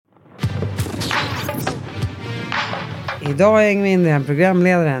Idag är ingen mindre än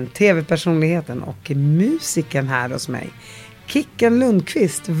programledaren, tv-personligheten och musiken här hos mig. Kicken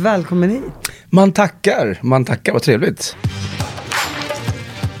Lundqvist, välkommen hit. Man tackar, vad trevligt.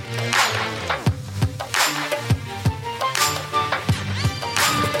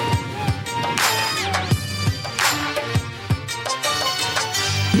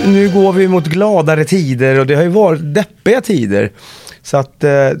 Nu går vi mot gladare tider och det har ju varit deppiga tider. Så att,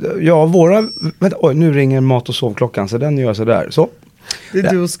 ja, våra... Vänta, oj, nu ringer mat- och sovklockan, så den gör så där. Så. Det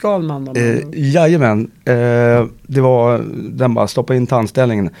är du och Skalman då? Jajamän. Det var... Den bara stoppa in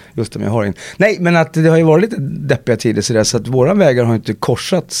tandställningen. Just det, men jag har in. Nej, men att det har ju varit lite deppiga tider så att våra vägar har inte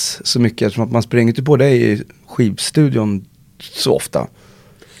korsats så mycket. Eftersom att man springer inte på dig i skivstudion så ofta.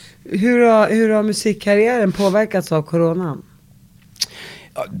 Hur har musikkarriären påverkats av coronan?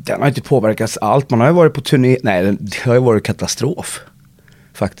 Ja, den har inte påverkats allt. Man har ju varit på turné. Nej, det har ju varit katastrof.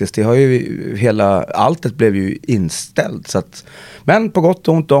 Faktiskt. Det har ju alltet blev ju inställt. Så att, men på gott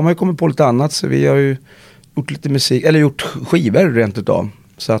och ont, de har ju kommit på lite annat. Så vi har ju gjort lite musik, eller gjort skivor rent utav.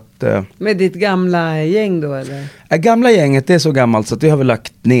 Så att, med ditt gamla gäng då eller? Gamla gänget, det är så gammalt så att det har vi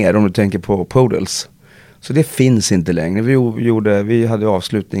lagt ner om du tänker på Poodles. Så det finns inte längre. Vi hade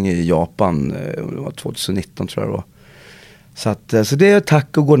avslutning i Japan 2019 tror jag då. Så det är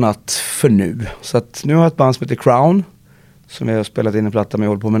tack och godnatt för nu. Så att nu har jag ett band som heter Crown. Som jag har spelat in en platta med, jag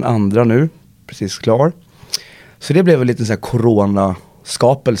håller på med en andra nu. Precis klar. Så det blev väl lite så här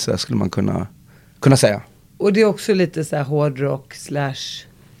coronaskapelse skulle man kunna säga. Och det är också lite så här hårdrock /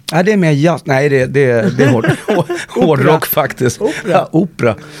 Nej, det är mer jazz. Nej, det är hårdrock faktiskt.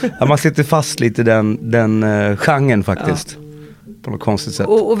 Opera. Ja, man sitter fast lite i den genren faktiskt. Ja. På något konstigt sätt.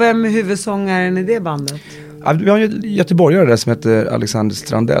 Och vem är huvudsångaren i det bandet? Ja, vi har en göteborgare där som heter Alexander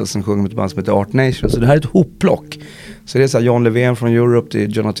Strandell som sjunger med ett band som heter Art Nation. Så det här är ett hopplock. Så det är så här Jan Levén från Europe, det är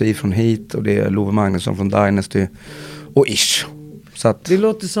Jonathan från Heat och det är Love Magnusson från Dynasty och Ish. Så att, det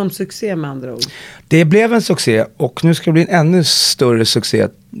låter som succé med andra ord. Det blev en succé och nu ska det bli en ännu större succé,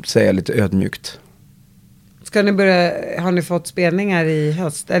 säger jag lite ödmjukt. Har ni fått spelningar i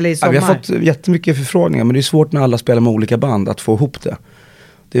höst eller i sommar? Ja, vi har fått jättemycket förfrågningar, men det är svårt när alla spelar med olika band att få ihop det.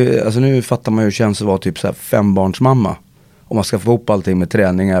 Alltså nu fattar man ju hur det känns att vara typ så här 5-barnsmamma. Om man ska få ihop allting med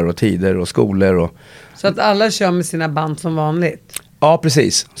träningar och tider och skolor. Och... Så att alla kör med sina band som vanligt? Ja,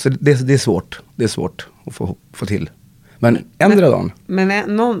 precis. Så det är svårt. Det är svårt att få till. Men ändra dagen. Men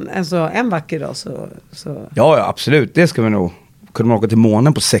en vacker dag så... Ja, absolut. Det ska vi nog. Kunde man åka till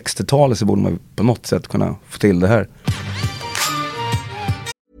månen på 60-talet så borde man på något sätt kunna få till det här.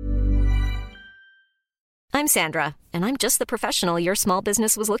 I'm Sandra, and I'm just the professional your small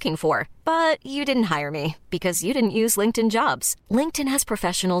business was looking for. But you didn't hire me, because you didn't use LinkedIn Jobs. LinkedIn has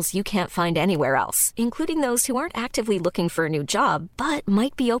professionals you can't find anywhere else, including those who aren't actively looking for a new job, but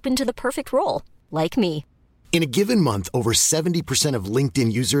might be open to the perfect role, like me. In a given month, over 70% of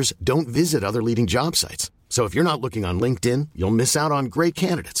LinkedIn users don't visit other leading job sites. So if you're not looking on LinkedIn, you'll miss out on great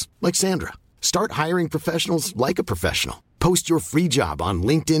candidates, like Sandra. Start hiring professionals like a professional. Post your free job on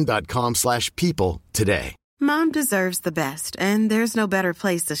linkedin.com/people today. Mom deserves the best, and there's no better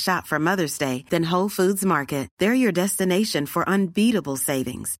place to shop for Mother's Day than Whole Foods Market. They're your destination for unbeatable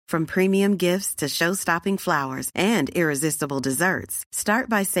savings, from premium gifts to show-stopping flowers and irresistible desserts. Start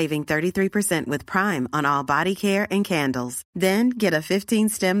by saving 33% with Prime on all body care and candles. Then get a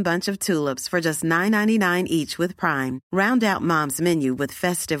 15-stem bunch of tulips for just $9.99 each with Prime. Round out Mom's menu with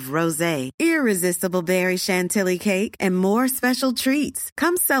festive rosé, irresistible berry chantilly cake, and more special treats.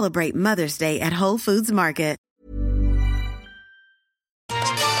 Come celebrate Mother's Day at Whole Foods Market.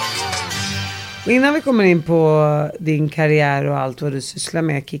 Och innan vi kommer in på din karriär och allt vad du sysslar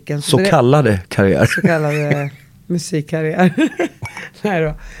med, Kicken. Så kallade karriär. Så kallade musikkarriär. Nej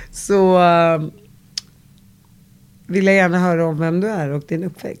då. Så vill jag gärna höra om vem du är och din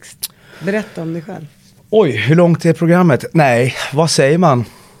uppväxt. Berätta om dig själv. Oj, hur långt är programmet? Nej, vad säger man?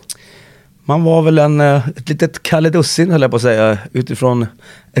 Man var väl ett litet kalledussin, höll jag på att säga, utifrån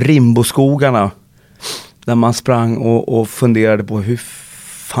Rimboskogarna. Där man sprang och funderade på hur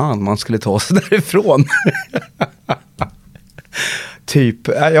fan man skulle ta sig därifrån. Typ,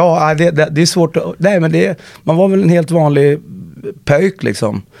 ja, det är svårt att, nej men man var väl en helt vanlig pöjk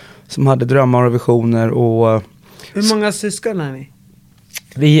liksom. Som hade drömmar och visioner och... Hur många syskon är ni?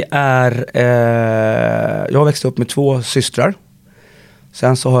 Vi är, jag har växt upp med 2 systrar.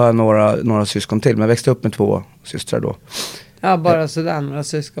 Sen så har jag några syskon till, men jag växte upp med 2 systrar då. Ja, bara sådär, några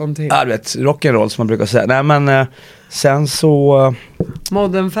syskon till. Ja, du vet, rock'n'roll som man brukar säga. Nej, men sen så...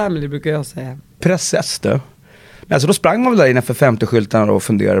 Modern family brukar jag säga. Precis det. Men alltså då sprang man väl där innanför 50-skyltarna och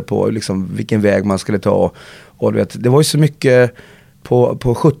funderade på liksom vilken väg man skulle ta. Och du vet, det var ju så mycket på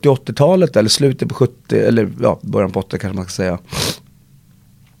 70-80-talet eller slutet på 70 eller ja, början på 80 kanske man ska säga.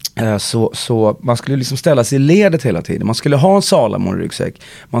 Så man skulle liksom ställa sig i ledet hela tiden. Man skulle ha en Salomon-ryggsäck.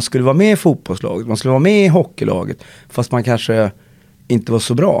 Man skulle vara med i fotbollslaget. Man skulle vara med i hockeylaget. Fast man kanske inte var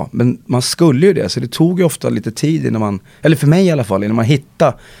så bra. Men man skulle ju det. Så det tog ju ofta lite tid innan man, eller för mig i alla fall, innan man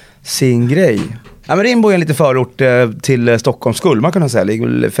hittade sin grej. Ja, men Rimbo är en lite förort till Stockholm skulle man kunna säga. Ligger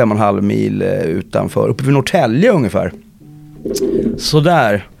 5,5 mil utanför. Uppe vid Norrtälje ungefär. Så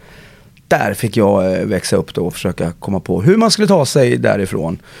där fick jag växa upp då och försöka komma på hur man skulle ta sig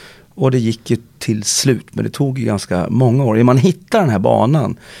därifrån. Och det gick ju till slut, men det tog ju ganska många år. Man hittar den här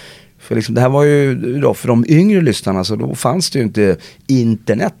banan. För liksom, det här var ju då för de yngre lyssnarna, så då fanns det ju inte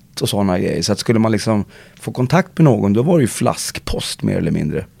internet och sådana grejer. Så att skulle man liksom få kontakt med någon, då var det ju flaskpost mer eller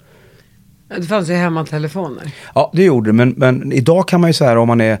mindre. Det fanns ju hemmatelefoner. Ja, det gjorde det. Men idag kan man ju säga, om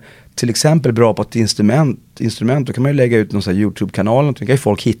man är till exempel bra på ett instrument, då kan man ju lägga ut någon sån här YouTube-kanal. Då kan ju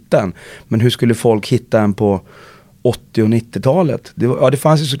folk hitta en. Men hur skulle folk hitta en på 80- och 90-talet? Det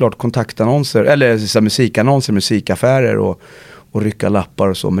fanns ju såklart kontaktannonser, eller så musikannonser, musikaffärer och rycka lappar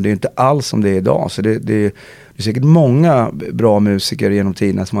och så. Men det är inte alls som det är idag. Så det är säkert många bra musiker genom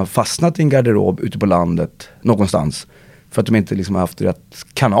tiden som har fastnat i en garderob ute på landet någonstans. För att de inte liksom har haft rätt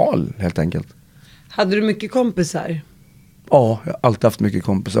kanal helt enkelt. Hade du mycket kompisar? Ja, jag har alltid haft mycket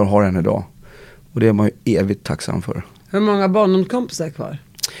kompisar och har än idag. Och det är man ju evigt tacksam för. Hur många barndomskompisar kvar?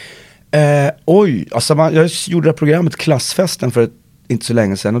 Alltså jag gjorde det programmet Klassfesten för inte så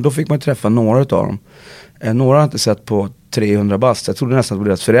länge sedan. Och då fick man träffa några av dem. Några har jag inte sett på 300 bast. Jag trodde nästan att det var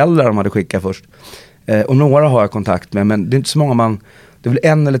deras föräldrar de hade skickat först. Och några har jag kontakt med. Men det är inte så många det är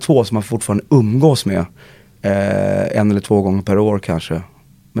väl 1 eller 2 som man fortfarande umgås med. 1 eller 2 gånger per år kanske.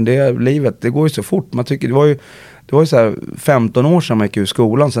 Men livet, det går ju så fort. Man tycker, det var ju så här 15 år sedan man gick ur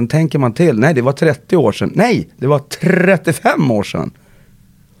skolan. Sen tänker man till, nej det var 30 år sedan. Nej, det var 35 år sedan.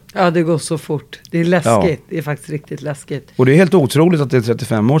 Ja, det går så fort. Det är läskigt. Ja. Det är faktiskt riktigt läskigt. Och det är helt otroligt att det är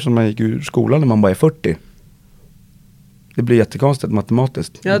 35 år sedan man gick ur skolan när man bara är 40. Det blir jättekonstigt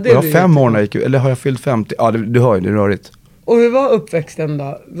matematiskt. Ja, det jag har 5 år när jag gick ur, eller har jag fyllt 50? Ja, du hör ju, det är rörigt. Och hur var uppväxten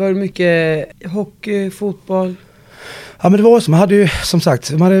då? Var det mycket hockey, fotboll? Ja, men det var som, hade ju, som sagt,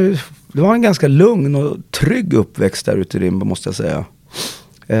 det var en ganska lugn och trygg uppväxt där ute i Rimbo, måste jag säga.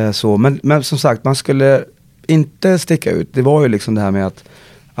 Men som sagt, man skulle inte sticka ut. Det var ju liksom det här med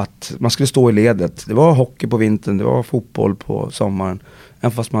att man skulle stå i ledet. Det var hockey på vintern, det var fotboll på sommaren.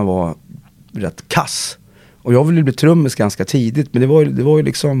 Även fast man var rätt kass. Och jag ville bli trummis ganska tidigt, men det var ju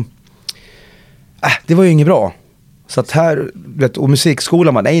liksom... det var ju inget bra. Så att här, och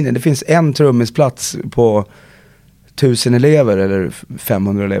musikskolan var, nej, det finns en trummisplats på 1000 elever eller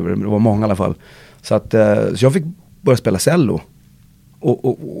 500 elever, det var många i alla fall. Så jag fick börja spela cello.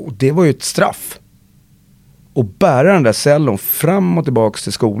 Och det var ju ett straff. Och bära den där cellon fram och tillbaka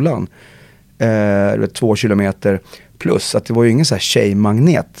till skolan, 2 kilometer, plus att det var ju ingen så här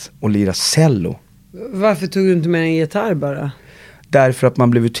tjejmagnet att lira cello. Varför tog du inte med en gitarr bara? Därför att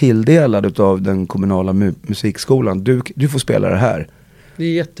man blev tilldelad av den kommunala musikskolan. Du får spela det här. Det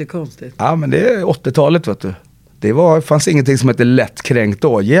är jättekonstigt. Ja, men det är 80-talet, vet du. Det fanns ingenting som hette lättkränkt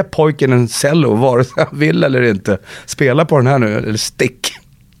då. Ge pojken en cello, vare sig han vill eller inte. Spela på den här nu, eller stick.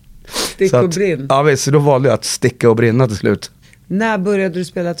 Stick och brinn. Ja, visst, så då valde jag att sticka och brinna till slut. När började du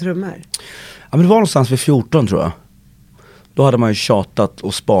spela trummor? Ja, men det var någonstans vid 14 tror jag. Då hade man ju tjatat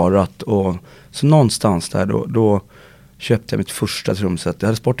och sparat. Och så någonstans där då köpte jag mitt första trumset. Jag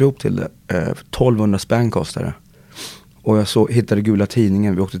hade sparat ihop till det. 1200 spänn kostade det. Och jag hittade Gula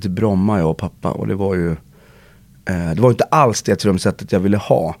Tidningen. Vi åkte till Bromma, jag och pappa. Och det var ju inte alls det trumsetet jag ville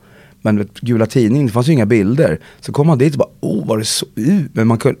ha. Men Gula Tidningen, det fanns ju inga bilder. Så kom man dit och bara, var det så men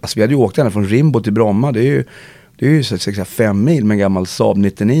man kunde, alltså vi hade ju åkt ända från Rimbo till Bromma. Det är ju så 5 mil med en gammal Saab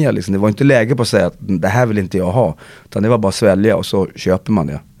 99 liksom. Det var inte läge på att säga att det här vill inte jag ha. Utan det var bara att svälja och så köper man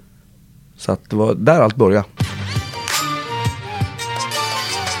det. Så att det var där allt började.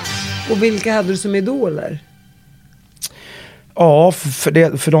 Och vilka hade du som idoler? Ja,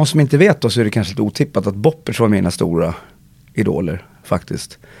 för de som inte vet då, så är det kanske lite otippat att Boppers var mina stora idoler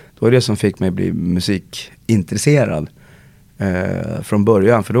faktiskt. Det var det som fick mig att bli musikintresserad från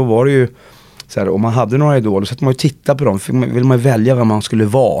början. För då var det ju så här, om man hade några idoler så att man ju titta på dem. Vill man välja vad man skulle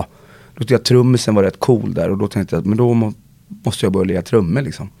vara. Då tyckte jag trummisen var rätt cool där. Och då tänkte jag att men då måste jag börja lira trummor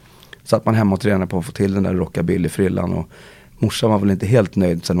liksom. Så att man hemma och tränade på att få till den där rockabilly-frillan. Och morsan var väl inte helt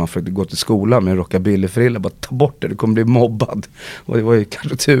nöjd sen man försökte gå till skolan med en rockabilly-frilla. Bara ta bort det kommer bli mobbad. Och det var ju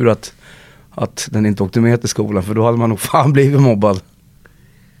kanske tur att den inte åkte med till skolan. För då hade man nog fan blivit mobbad.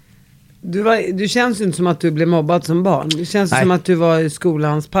 Du känns ju inte som att du blev mobbad som barn. Det känns som att du var i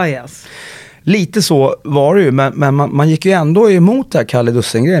skolans pajas. Lite så var det ju, men man gick ju ändå emot det här Kalle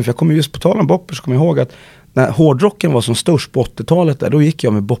Dussen-grejen. För jag kommer just på tal om Boppers, kommer jag ihåg att när hårdrocken var som störst på 80-talet där, då gick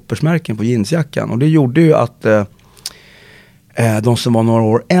jag med Boppers-märken på jeansjackan. Och det gjorde ju att de som var några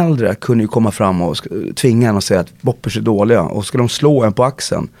år äldre kunde ju komma fram och tvinga en och säga att Boppers är dåliga. Och skulle de slå en på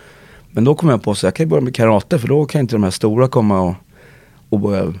axeln. Men då kom jag på att jag kan ju börja med karate, för då kan inte de här stora komma och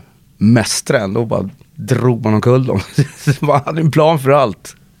börja mästra en. Då bara drog man omkull dem. Man hade en plan för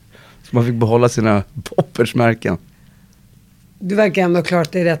allt. Så man fick behålla sina Boppers-märken. Du verkar ändå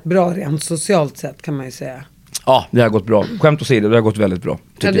klart det är rätt bra rent socialt sett, kan man ju säga. Ja, det har gått bra. Skämt åsido, det har gått väldigt bra.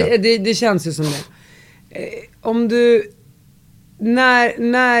 Ja, det känns ju som det. Om du...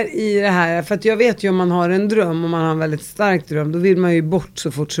 När i det här, för att jag vet ju om man har en dröm, om man har en väldigt stark dröm, då vill man ju bort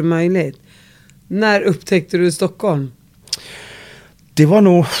så fort som möjligt. När upptäckte du Stockholm? Det var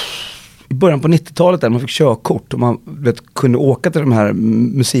nog i början på 90-talet där man fick körkort och man kunde åka till de här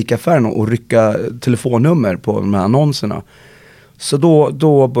musikaffärerna och rycka telefonnummer på de här annonserna. Så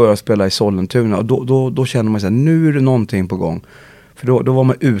då började jag spela i Sollentuna och då kände man sig nu är det någonting på gång. För då var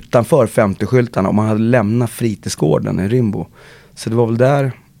man utanför 50-skyltarna och man hade lämnat fritidsgården i Rimbo. Så det var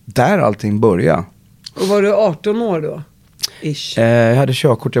väl där allting började. Och var du 18 år då? Ish. Jag hade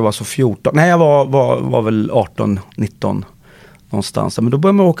körkort, jag var så 14. Nej, jag var väl 18-19 någonstans. Men då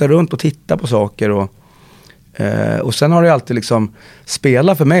började man åka runt och titta på saker. Och sen har det alltid liksom,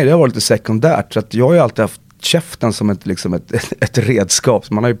 spela för mig, det har varit lite sekundärt. Så att jag har ju alltid haft käften som ett redskap.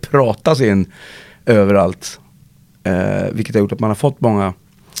 Så man har ju pratat sig in överallt. Vilket har gjort att man har fått många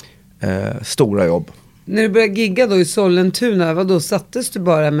stora jobb. När du började gigga då i Sollentuna, vad då sattes du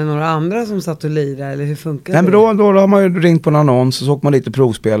bara med några andra som satt och lirade, eller hur funkar det? Nej, men då har man ju ringt på en annons och så åker man lite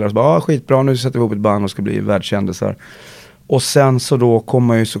provspelare och så bara, skitbra, nu sätter vi ihop ett band och ska bli världskändisar. Och sen så då kommer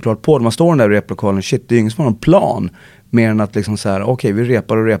man ju såklart på, när man står i den där replokalen, shit, det är ingen som har någon plan, mer än att liksom så här, okej, vi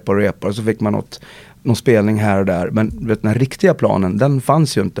repar och så fick man någon spelning här och där. Men vet, den här riktiga planen, den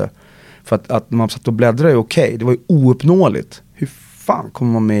fanns ju inte. För att man satt och bläddrade okej, det var ju ouppnåeligt. Hur fan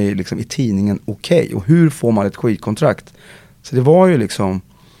kommer man med liksom, i tidningen okej? Och hur får man ett skitkontrakt? Så det var ju liksom,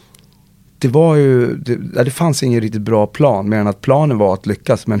 det fanns ingen riktigt bra plan, mer än att planen var att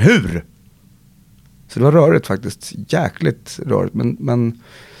lyckas. Men hur? Så det var rörigt faktiskt, jäkligt rörigt. Men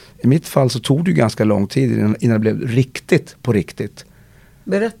i mitt fall så tog det ju ganska lång tid innan det blev riktigt på riktigt.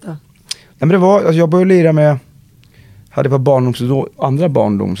 Berätta. Nej, men det var, alltså jag började lira med, hade ett par andra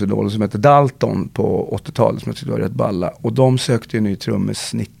barndomsidoler som heter Dalton på 80-talet som jag tyckte var rätt balla. Och de sökte ju ny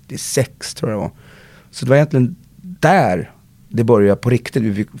trummis 96 tror jag det var. Så det var egentligen där det började på riktigt.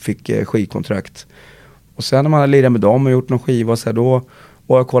 Vi fick skivkontrakt. Och sen när man hade lirat med dem och gjort någon skiva så här, då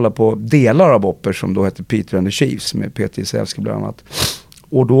och jag kollade på delar av Boppers som då hette Peter and the Chiefs med Peter Iselski bland annat.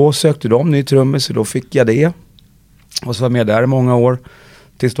 Och då sökte de ny trummis och då fick jag det. Och så var jag med där i många år.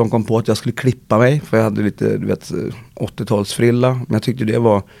 Tills de kom på att jag skulle klippa mig. För jag hade lite, 80-talsfrilla. Men jag tyckte det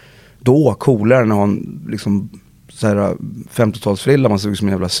var då coolare än att ha en liksom, 50-talsfrilla. Man såg som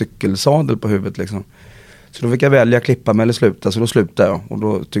en jävla cykelsadel på huvudet liksom. Så då fick jag välja klippa mig eller sluta. Så då slutade jag. Och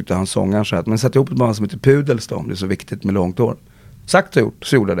då tyckte han sångaren så här. Men sätt ihop ett band som heter Pudels då. Det är så viktigt med långt hår. Sagt och gjort,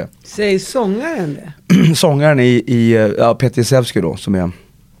 så gjorde jag det. Säg sångaren det? Sångaren i Peter Iselski då. Som är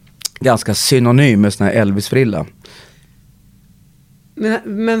ganska synonym med sån här Elvis-frilla.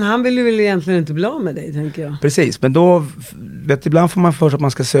 Men han vill ju väl egentligen inte bli av med dig, tänker jag. Precis, men då, ibland får man för sig att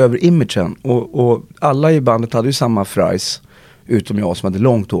man ska se över imagen. Och alla i bandet hade ju samma fries, utom jag som hade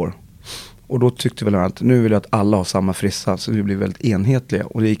långt hår. Och då tyckte väl han att nu vill jag att alla har samma frissa, så vi blir väldigt enhetliga.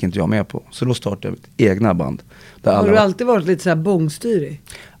 Och det gick inte jag med på. Så då startade jag ett egna band. Har du alltid varit lite så här bångstyrig?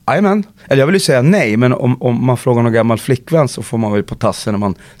 Jajamän. Eller jag vill ju säga nej, men om man frågar någon gammal flickvän så får man väl på tassen när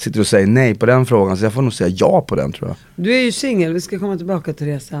man sitter och säger nej på den frågan. Så jag får nog säga ja på den, tror jag. Du är ju singel, vi ska komma tillbaka till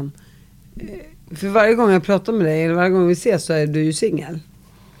det sen. För varje gång jag pratar med dig, eller varje gång vi ses, så är du ju singel.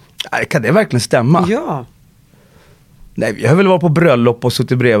 Kan det verkligen stämma? Ja. Nej, jag har väl varit på bröllop och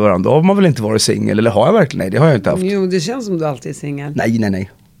suttit bredvid varandra. Då har man väl inte varit singel, eller har jag verkligen? Nej, det har jag inte haft. Jo, det känns som du alltid är singel. Nej.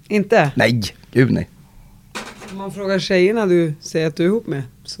 Inte? Nej, gud nej. Om man frågar tjejerna du säger att du är ihop med,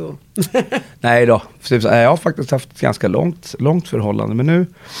 så... Nej då, jag har faktiskt haft ett ganska långt förhållande, men nu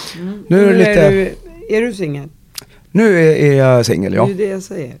är det lite... Är du singel? Nu är jag singel, ja. Det är det jag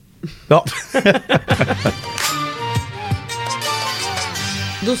säger. Ja.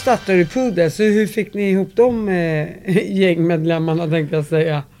 Då startade du Pudel, så hur fick ni ihop de gängmedlemmarna, tänkte jag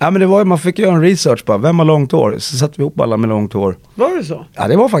säga? Ja, men det var ju, man fick göra en research bara, vem har långt hår? Så satte vi ihop alla med långt hår. Var det så? Ja,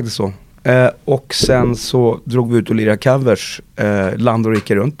 det var faktiskt så. Och sen så drog vi ut och lirade covers land och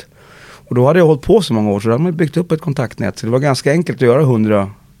rike runt. Och då hade jag hållit på så många år, så då hade man byggt upp ett kontaktnät. Så det var ganska enkelt att göra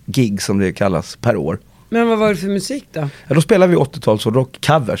 100 gig som det kallas per år. Men vad var det för musik då? Ja, då spelade vi 80-tals och rock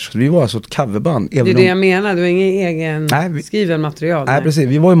covers. Vi var alltså ett coverband. Det är det jag menar, du har ingen egen skriven material. Nej, precis.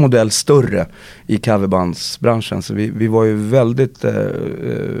 Vi var ju modell större i coverbandsbranschen. Så vi var ju väldigt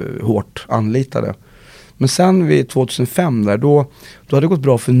hårt anlitade. Men sen vid 2005 där, då hade det gått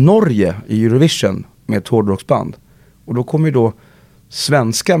bra för Norge i Eurovision med ett hårdrocksband. Och då kom ju då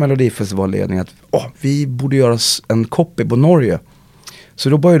svenska melodifestivalledningen att vi borde göra en copy på Norge. Så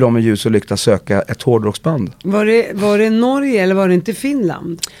då började de med ljus och lykta söka ett hårdrocksband. Var det Norge eller var det inte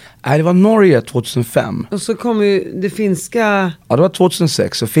Finland? Nej, det var Norge 2005. Och så kom ju det finska... Ja, det var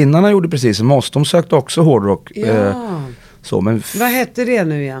 2006. Och finnarna gjorde precis som oss. De sökte också hårdrock. Ja. Så, men vad hette det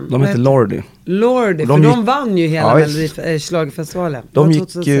nu igen? De hette Lordi. Lordi, för de vann ju hela schlagerfestivalen. De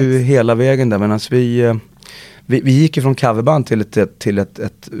gick ju hela vägen där, medan vi gick ju från coverband till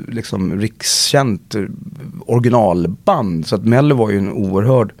ett liksom rikskänt originalband. Så att Mello var ju en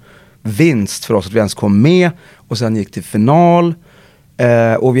oerhörd vinst för oss att vi ens kom med. Och sen gick till final.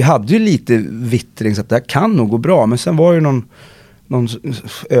 Och vi hade ju lite vittring så att det här kan nog gå bra. Men sen var ju någon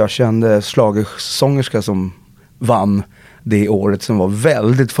ökänd schlagersångerska som vann det året, som var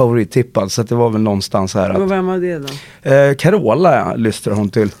väldigt favorittippad. Så att det var väl någonstans här att... Och vem var det då? Carola lyssnade hon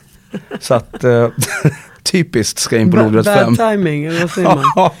till. Så att... typiskt ska in på Lodrätt 5. Bad timing, eller vad säger man?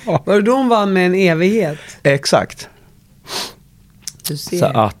 Var det då hon vann med en evighet? Exakt. Du ser. Så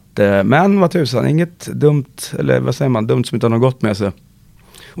att, men vad tusan, inget dumt, eller vad säger man, dumt som inte har något gott med sig.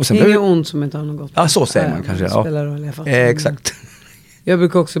 Och sen inget ont som inte har något gott med sig. Ja, så säger man kanske. Ja. Spelar roll, jag fattar. Exakt. Jag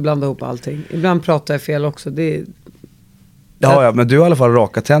brukar också blanda ihop allting. Ibland pratar jag fel också. Det är... Ja, men du har i alla fall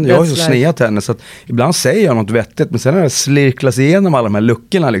raka tänder. Jag har ju så sneda tänder så att ibland säger jag något vettigt, men sen när det slirklas igenom alla de här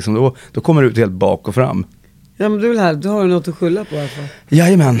luckorna liksom, då kommer det ut helt bak och fram. Ja, men du är väl här, du har ju något att skylla på i alla fall.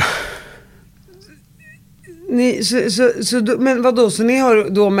 Jajamän. Men vadå, så ni har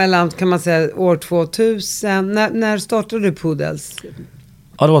då mellan, kan man säga, år 2000, när startade du Poodles?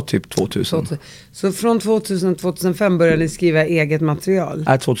 Ja, det var typ 2000. Så från 2000-2005 började ni skriva eget material?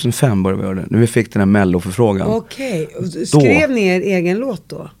 Nej, 2005 började vi göra det. När vi fick den här Mello-förfrågan. Okej. Skrev ni er egen låt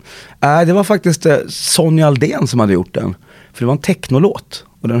då? Nej, det var faktiskt Sonja Aldén som hade gjort den. För det var en technolåt.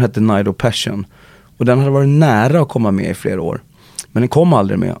 Och den hette Night of Passion. Och den hade varit nära att komma med i flera år. Men den kom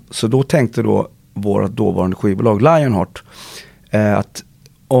aldrig med. Så då tänkte vårt dåvarande skivbolag Lionheart att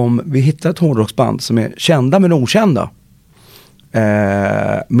om vi hittar ett hårdrocksband som är kända men okända,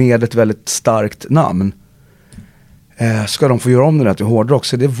 med ett väldigt starkt namn, ska de få göra om det där till hårdrock.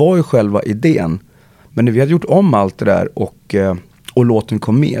 Så det var ju själva idén. Men när vi hade gjort om allt det där och låten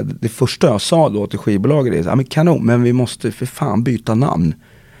kom med, det första jag sa då till skivbolaget är, ja men kanon, men vi måste för fan byta namn.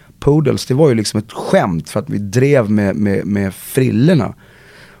 Poodles, det var ju liksom ett skämt för att vi drev med frillorna.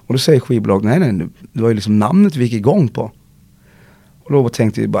 Och då säger skivbolag, nej, det var ju liksom namnet vi gick igång på. Och då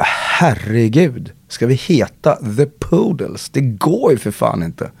tänkte vi bara, herregud, ska vi heta The Poodles? Det går ju för fan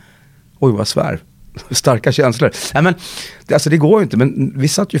inte. Oj, vad svär. Starka känslor. Nej, men det går ju inte, men vi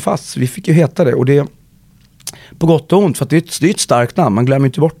satt ju fast. Vi fick ju heta det, och det på gott och ont, för att det är ett starkt namn, man glömmer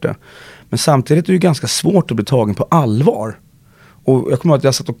inte bort det. Men samtidigt är det ju ganska svårt att bli tagen på allvar. Och jag kommer ihåg att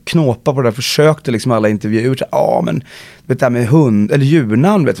jag satt och knåpade på det där, försökte liksom alla intervjuer. Men vet det här med hund, eller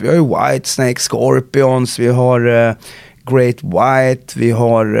djurnamn, vet vi har ju White Snake Scorpions, vi har Great White, vi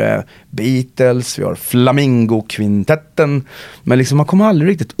har Beatles, vi har Flamingo-kvintetten. Men liksom man kommer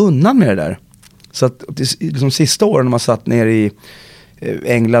aldrig riktigt undan med det där. Så att liksom sista åren när man satt ner i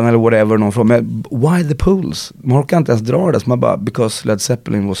England eller whatever, någon fråga, men why the Poodles? Man orkar inte ens dra det, så man bara, because Led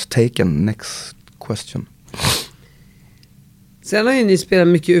Zeppelin was taken, next question. Sen har ju ni spelat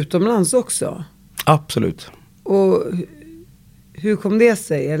mycket utomlands också. Absolut. Och hur kom det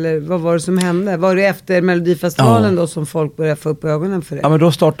sig? Eller vad var det som hände? Var det efter Melodifestivalen då som folk började få upp ögonen för det? Ja, men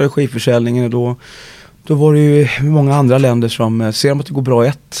då startade skivförsäljningen, och då var det ju många andra länder som ser att det går bra i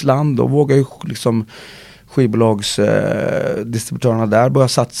ett land, och vågar ju liksom skivbolagsdistributörerna där börja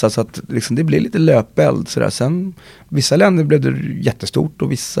satsa, så att liksom det blir lite löpeld sådär. Sen vissa länder blev det jättestort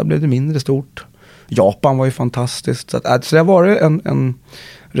och vissa blev det mindre stort. Japan var ju fantastiskt. Så det har varit en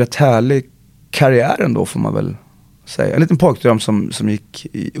rätt härlig karriär ändå, får man väl säga. En liten pojkdröm som gick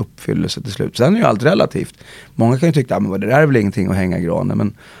i uppfyllelse till slut. Sen är ju allt relativt. Många kan ju tycka att det där är väl ingenting att hänga i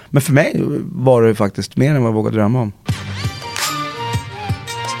granen. Men för mig var det faktiskt mer än vad jag vågade drömma om.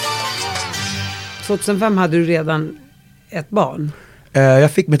 2005 hade du redan ett barn.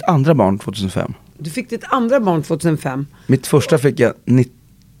 Jag fick mitt andra barn 2005. Du fick ditt andra barn 2005? Mitt första fick jag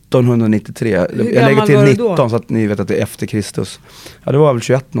 1993. Jag lägger till 19 så att ni vet att det är efter Kristus. Ja, det var väl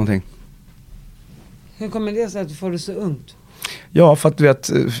 21 någonting. Hur kommer det sig att du får det så ungt? Ja, för att du vet,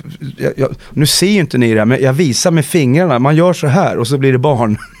 nu ser ju inte ni det här, men jag visar med fingrarna. Man gör så här och så blir det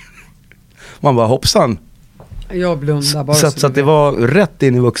barn. Man bara hoppsan. Jag blundar bara. Så att det var rätt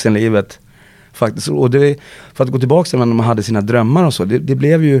in i vuxenlivet faktiskt. Och det, för att gå tillbaka till när man hade sina drömmar och så. Det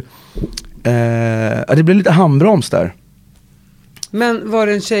blev ju det blev lite handbroms där. Men var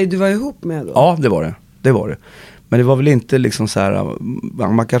det en tjej du var ihop med då? Ja, det var det. Men det var väl inte liksom så här,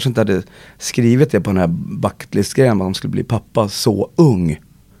 man kanske inte hade skrivit det på den här bucketlist-grejen, att man skulle bli pappa så ung.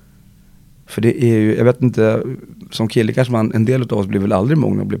 För det är ju, jag vet inte, som kille kanske en del av oss blir väl aldrig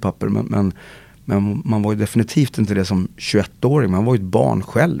mogna att bli pappor, men man var ju definitivt inte det som 21-åring, man var ju ett barn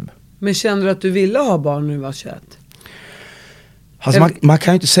själv. Men kände du att du ville ha barn när du var 21? Alltså man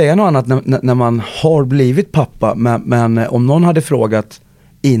kan ju inte säga något annat när man har blivit pappa, men om någon hade frågat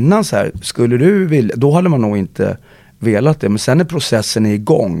innan så här, skulle du vilja, då hade man nog inte velat det. Men sen när processen är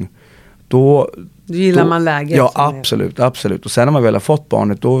igång, då gillar man läget. Ja, absolut. Och sen när man väl har fått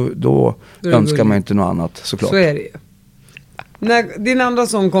barnet, då önskar man inte något annat, såklart. Så är det ju. När din andra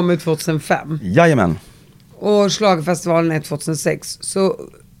sång kom ut 2005. Jajamän. Och Schlagerfestivalen är 2006. Så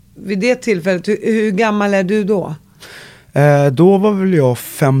vid det tillfället, hur gammal är du då? Då var väl jag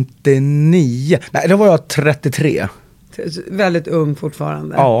 59. Nej, då var jag 33. Väldigt ung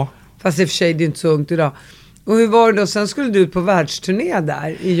fortfarande. Ja. Fast i och för sig det är inte så ungt idag. Och hur var det då? Sen skulle du ut på världsturné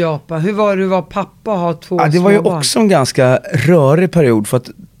där i Japan. Hur var det att vara pappa och ha 2 det var ju barn? också en ganska rörig period, för att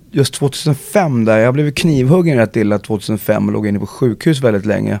just 2005 där, jag blev knivhuggen rätt illa 2005 och låg inne på sjukhus väldigt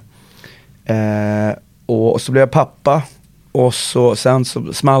länge. Och så blev jag pappa och sen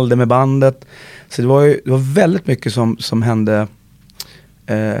så small det med bandet. Så det var väldigt mycket som hände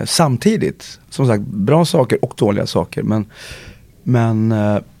samtidigt. Som sagt, bra saker och dåliga saker. Men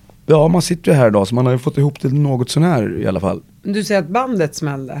ja, man sitter ju här idag, så man har ju fått ihop det något sån här i alla fall. Du säger att bandet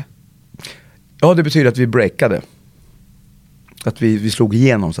smällde? Ja, det betyder att vi breakade. Att vi slog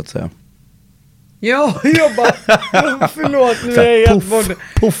igenom, så att säga. Ja, jag bara, förlåt, nu är jag helt borta.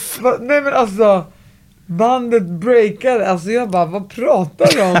 Puff. Nej men alltså, bandet breakade, alltså jag bara, vad pratar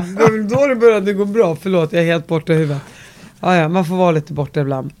du om? Det var väl då det började gå bra, förlåt, jag är helt borta i huvudet. Ja, man får vara lite borta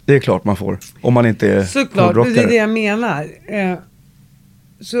ibland. Det är klart man får, om man inte är såklart, det är det jag menar.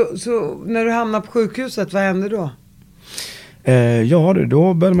 Så när du hamnar på sjukhuset, vad händer då? Ja,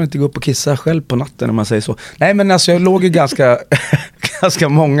 då började man inte gå upp och kissa själv på natten, om man säger så. Nej, men alltså jag låg ju ganska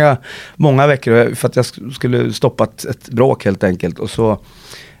många veckor för att jag skulle stoppa ett bråk helt enkelt. Och så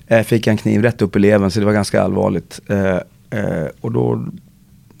fick jag en kniv rätt upp i levern, så det var ganska allvarligt. Och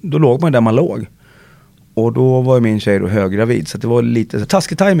då låg man där man låg. Och då var min tjej då höggravid, så det var lite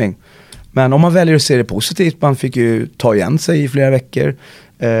taskig timing. Men om man väljer att se det positivt, man fick ju ta igen sig i flera veckor.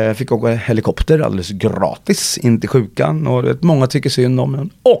 Fick åka helikopter alldeles gratis in till sjukan. Och många tycker synd om den.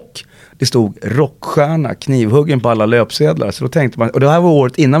 Och det stod rockstjärna, knivhuggen på alla löpsedlar. Så då tänkte man, och det här var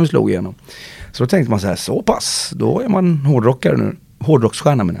året innan vi slog igenom. Så då tänkte man så här, så pass, då är man hårdrockare nu.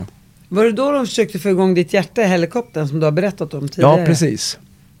 Hårdrocksstjärna menar jag. Var det då de försökte få igång ditt hjärta i helikoptern som du har berättat om tidigare? Ja, precis.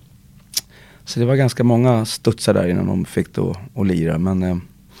 Så det var ganska många studsar där innan de fick det att lira. Men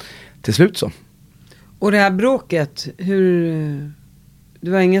till slut så. Och det här bråket,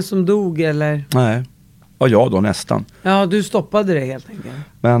 det var ingen som dog eller? Nej, och jag då nästan. Ja, du stoppade det helt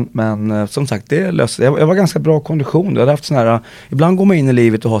enkelt. Men som sagt, det löste. Jag var ganska bra kondition. Jag hade haft sån här, ibland går man in i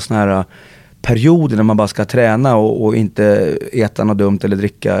livet och har såna här perioder när man bara ska träna och inte äta något dumt eller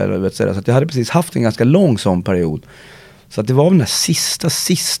dricka eller vet så att jag hade precis haft en ganska lång sån period. Så att det var den där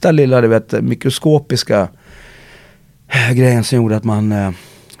sista lilla, mikroskopiska grejen som gjorde att man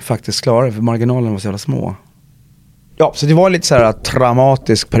faktiskt klarade, för marginalerna var så jävla små. Ja, så det var lite så här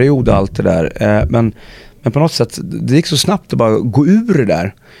traumatisk period och allt det där. Men på något sätt, det gick så snabbt att bara gå ur det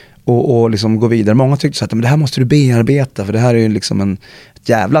där och liksom gå vidare. Många tyckte så att men det här måste du bearbeta, för det här är ju liksom ett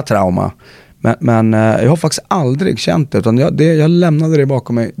jävla trauma. Men jag har faktiskt aldrig känt det, utan jag lämnade det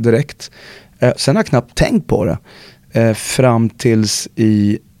bakom mig direkt. Sen har jag knappt tänkt på det. Fram tills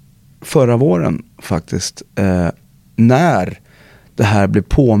i förra våren faktiskt, när det här blev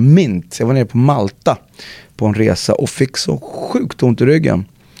påmint. Jag var nere på Malta på en resa och fick så sjukt ont i ryggen.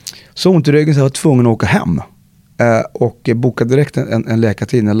 Så ont i ryggen så jag var tvungen att åka hem. Och boka direkt en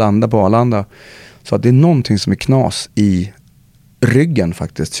läkartid när jag landade på Arlanda. Så att det är någonting som är knas i ryggen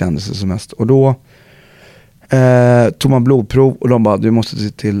faktiskt, kändes det som mest. Och då tog man blodprov och de bara, du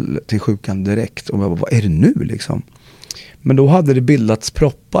måste till sjukan direkt. Och jag bara, vad är det nu liksom? Men då hade det bildats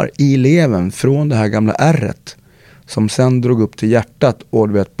proppar i levern från det här gamla ärret som sen drog upp till hjärtat och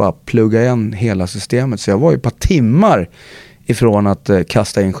du vet, bara plugga igen hela systemet. Så jag var ju ett par timmar ifrån att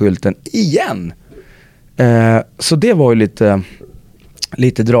kasta in skylten igen. Så det var ju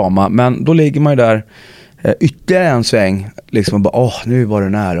lite drama. Men då ligger man ju där ytterligare en sväng liksom och bara, nu var det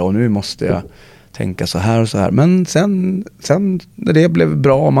nära och nu måste jag tänka så här och så här. Men sen när det blev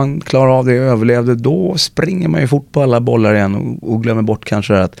bra och man klarade av det och överlevde, då springer man ju fort på alla bollar igen och glömmer bort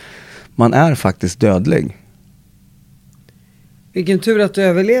kanske att man är faktiskt dödlig. Vilken tur att du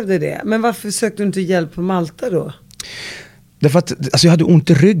överlevde det. Men varför sökte du inte hjälp på Malta då? Därför att alltså jag hade ont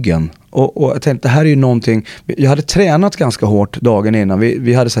i ryggen och jag tänkte, det här är ju någonting. Jag hade tränat ganska hårt dagen innan.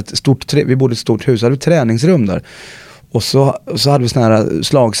 Vi hade sett vi bodde i ett stort hus, hade ett träningsrum där. Och så hade vi såna här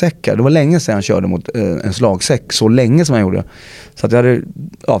slagsäckar. Det var länge sedan jag körde mot en slagsäck, så länge som jag gjorde. Så att jag hade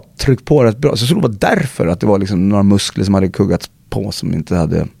tryckt på rätt bra. Så det var därför att det var liksom några muskler som hade kuggats på som inte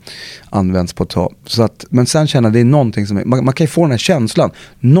hade använts på ett tag. Så att, men sen känner jag, det är någonting som man kan ju få den här känslan.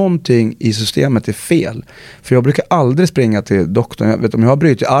 Någonting i systemet är fel. För jag brukar aldrig springa till doktorn. Jag vet, om jag har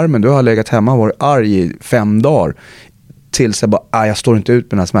brutit armen, då har jag legat hemma och varit arg i 5 dagar. Tills jag bara, jag står inte ut med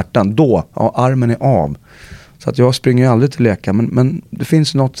den här smärtan. Då, armen är av. Så att jag springer ju aldrig till läkare. Men det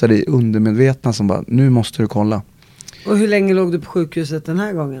finns något så i undermedvetna som bara, nu måste du kolla. Och hur länge låg du på sjukhuset den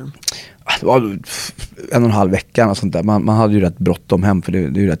här gången? Det var 1,5 vecka och sånt där. Man hade ju rätt bråttom hem, för det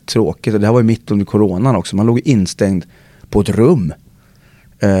är ju rätt tråkigt. Och det här var ju mitt under coronan också. Man låg instängd på ett rum.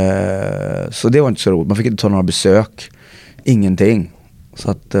 Så det var inte så roligt. Man fick inte ta några besök. Ingenting.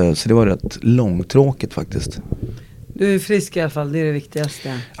 Så det var rätt långtråkigt faktiskt. Du är frisk i alla fall, det är det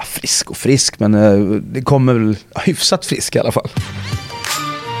viktigaste. Ja, frisk, men det kommer väl hyfsat frisk i alla fall.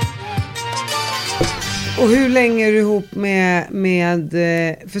 Och hur länge är du ihop med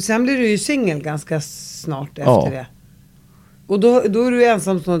för sen blir du ju singel ganska snart efter det. Och då är du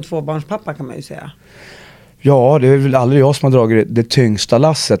ensamstående 2-barnspappa, kan man ju säga. Ja, det är väl aldrig jag som har dragit det tyngsta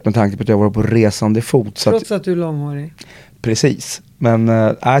lasset med tanke på att jag var på resande fot. Trots att du är långhårig. Precis. Men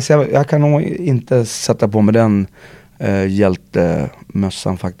jag kan nog inte sätta på mig den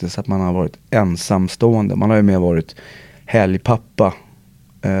hjältemössan faktiskt, att man har varit ensamstående. Man har ju mer varit helgpappa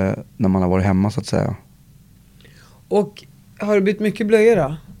när man har varit hemma så att säga. Och har du bytt mycket blöjor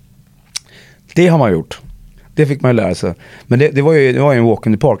då? Det har man gjort. Det fick man ju lära sig. Men det var ju en walk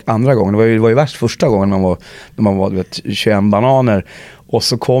in the park andra gången. Det var ju värst första gången när man var du vet, 21 bananer. Och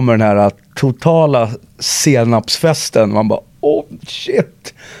så kommer den här totala senapsfesten. Man bara,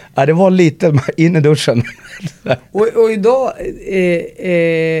 shit. Ja, det var lite in i duschen. och idag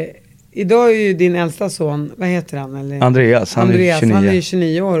är ju din äldsta son, vad heter han? Eller? Andreas, han är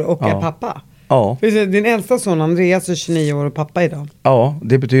 29 år och är pappa. Ja. Din äldsta son Andreas är 29 år och pappa idag. Ja,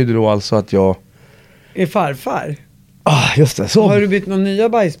 det betyder då alltså att jag är farfar. Just det. Så. Har du bytt några nya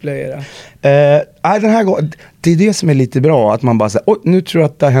bajsblöjor då? Nej, den här gången, det är det som är lite bra, att man bara säger, nu tror jag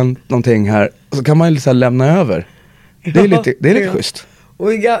att det har hänt någonting här. Och så kan man ju liksom lämna över. Det är lite schysst.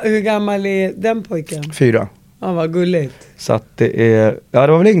 Och hur gammal är den pojken? 4. Ja, vad gulligt. Så att det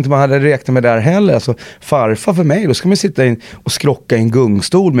var väl inget man hade räknat med där heller. Alltså, farfar för mig, då ska man sitta in och skrocka i en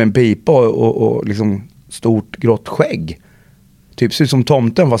gungstol med en pipa och liksom stort grått skägg. Typ ser ut som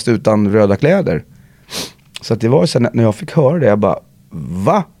tomten fast utan röda kläder. Så att det var så när jag fick höra det, jag bara,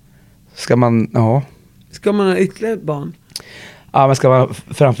 va? Ska man ha ytterligare ett barn? Ja, men ska man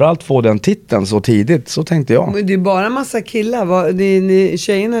framförallt få den titeln så tidigt, så tänkte jag. Men det är bara en massa killar.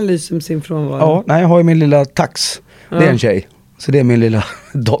 Tjejerna lyser med sin frånvaro. Ja, nej, jag har ju min lilla tax. Det är en tjej. Så det är min lilla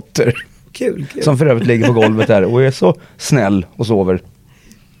dotter. Kul. Som för övrigt ligger på golvet där och är så snäll och sover.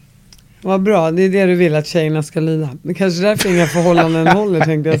 Vad bra, det är det du vill att tjejerna ska lyda. Men kanske därför inga förhållanden håller,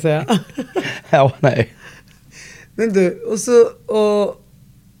 tänkte jag säga. Ja, nej. Men du,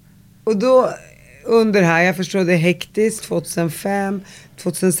 och då under här, jag förstår det är hektiskt, 2005,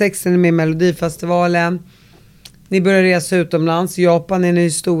 2006 är ni med i Melodifestivalen. Ni börjar resa utomlands, Japan är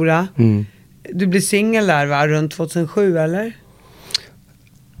ni stora. Du blir singel där, va? Runt 2007 eller?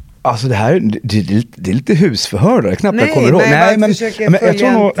 Alltså det är lite husförhör där, knappt jag kommer ihåg. Nej, men jag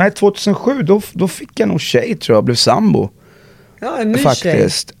tror nog, 2007 då fick jag nog tjej, tror jag, blev sambo. Ja, en ny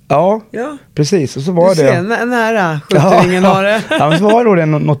faktiskt. Tjej. Ja, precis. Och så var du det nära, skjuter ingen har det. Ja, men så var det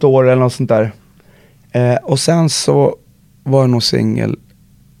något år eller något sånt där. Och sen så var jag nog singel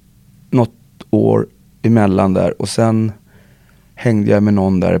något år emellan där. Och sen hängde jag med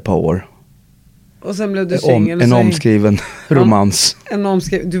någon där ett par år. Och sen blev du singel. En omskriven romans.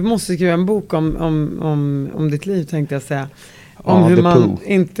 Du måste skriva en bok om ditt liv, tänkte jag säga. Om hur man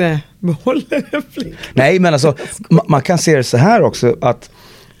inte behåller en flick. Nej, men alltså man kan se det så här också att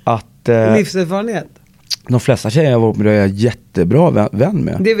livserfarenhet. De flesta tjejer jag var med är jag jättebra vän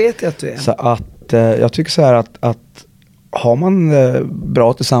med. Det vet jag att du är. Så att jag tycker så här att har man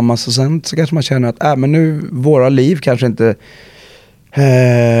bra tillsammans och sen så kanske man känner att men nu våra liv kanske inte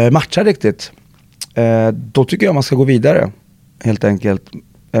matchar riktigt. Då tycker jag man ska gå vidare helt enkelt,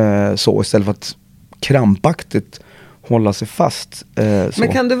 så istället för att krampaktigt hålla sig fast.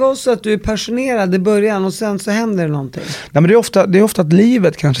 Men kan det vara så att du är passionerad i början och sen så händer det någonting? Nej, men det är ofta att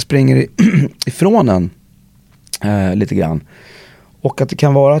livet kanske springer ifrån en lite grann. Och att det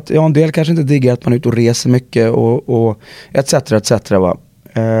kan vara att en del kanske inte diggar att man är ute och reser mycket och etc. Va?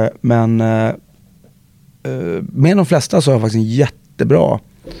 Men med de flesta så har jag faktiskt en jättebra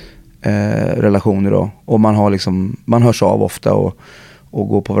relation idag. Och man har liksom, man hörs av ofta och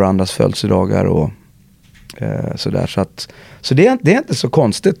går på varandras födelsedagar och sådär. Så det är inte så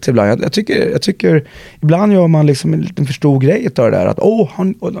konstigt ibland. Jag tycker ibland gör man liksom en liten för stor grej av det där. Att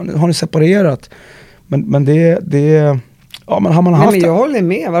har ni separerat? Men det ja, men har man haft... Men jag håller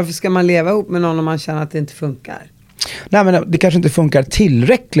med. Varför ska man leva ihop med någon om man känner att det inte funkar? Nej, men det kanske inte funkar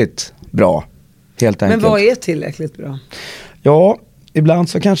tillräckligt bra, helt enkelt. Men vad är tillräckligt bra? Ja, ibland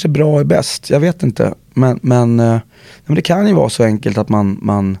så kanske bra är bäst. Jag vet inte. Men det kan ju vara så enkelt att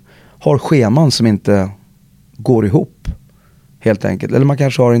man har scheman som inte går ihop, helt enkelt. Eller man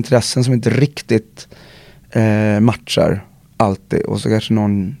kanske har intressen som inte riktigt matchar alltid. Och så kanske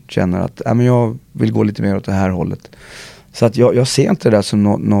någon känner att men jag vill gå lite mer åt det här hållet. Så att jag ser inte det där som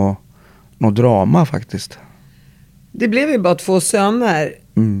något drama faktiskt. Det blev ju bara 2 söner.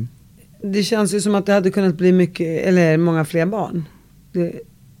 Mm. Det känns ju som att det hade kunnat bli mycket, eller många fler barn.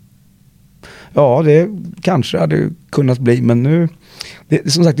 Ja, det kanske hade kunnat bli, men nu...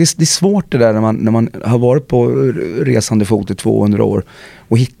 som sagt, det är svårt det där när man har varit på resande fot i 200 år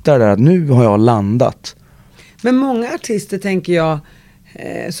och hittar det där att nu har jag landat. Men många artister, tänker jag,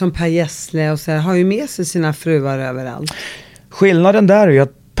 som Per Gessle och så här, har ju med sig sina fruar överallt. Skillnaden där är ju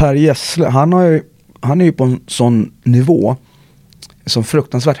att Per Gessle, han är ju på en sån nivå, som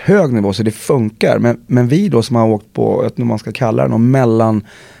fruktansvärt hög nivå, så det funkar. Men vi då som har åkt på, jag man ska kalla det någon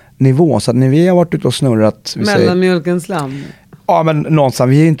mellannivå, så att när vi har varit ute och snurrat... Mellanmjölkens land. Ja, men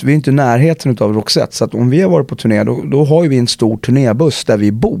någonstans, vi är inte i närheten av Roxette, så att om vi har varit på turné, då har ju vi en stor turnébuss där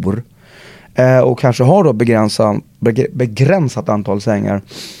vi bor. Och kanske har då begränsat antal sängar.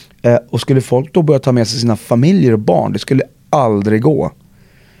 Och skulle folk då börja ta med sig sina familjer och barn, det skulle aldrig gå.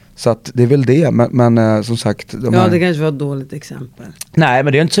 Så att det är väl det, men som sagt... det kanske var ett dåligt exempel. Nej,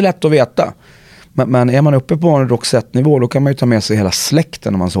 men det är inte så lätt att veta. Men är man uppe på en Roxette-nivå, då kan man ju ta med sig hela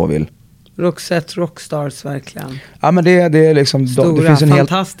släkten om man så vill. Roxette Rockstars, verkligen. Ja, men det är liksom... Stora, det finns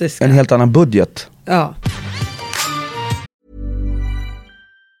en helt annan budget. Ja.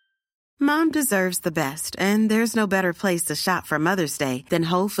 Mom deserves the best, and there's no better place to shop for Mother's Day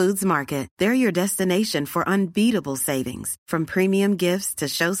than Whole Foods Market. They're your destination for unbeatable savings, from premium gifts to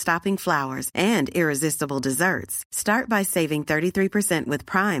show-stopping flowers and irresistible desserts. Start by saving 33% with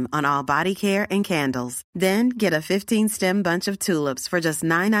Prime on all body care and candles. Then get a 15-stem bunch of tulips for just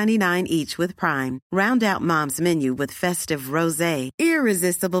 $9.99 each with Prime. Round out Mom's menu with festive rosé,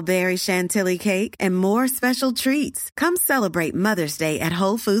 irresistible berry chantilly cake, and more special treats. Come celebrate Mother's Day at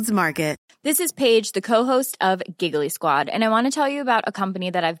Whole Foods Market. This is Paige, the co-host of Giggly Squad, and I want to tell you about a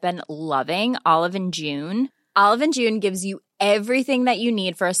company that I've been loving, Olive & June. Olive & June gives you everything that you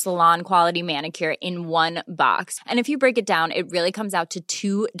need for a salon-quality manicure in one box. And if you break it down, it really comes out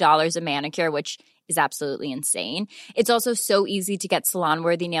to $2 a manicure, which is absolutely insane. It's also so easy to get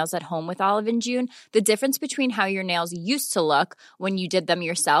salon-worthy nails at home with Olive & June. The difference between how your nails used to look when you did them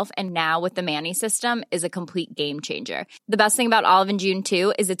yourself and now with the Mani system is a complete game changer. The best thing about Olive & June,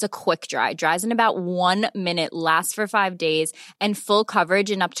 too, is it's a quick dry. Dries in about 1 minute, lasts for 5 days, and full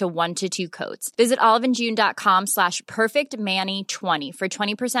coverage in up to 1 to 2 coats. Visit oliveandjune.com/perfectmani20 for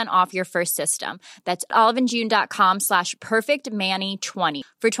 20% off your first system. That's oliveandjune.com/perfectmani20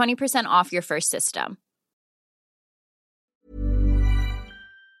 for 20% off your first system.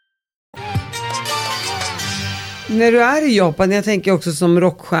 När du är i Japan, jag tänker också som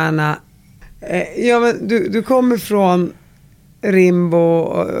rockstjärna, men du kommer från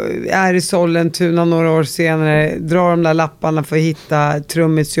Rimbo, är i Sollentuna några år senare, drar de där lapparna för att hitta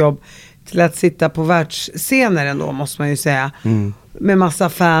trummisjobb till att sitta på världsscener ändå, måste man ju säga. Med massa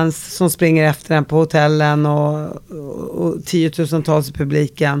fans som springer efter en på hotellen och 10 000-tals i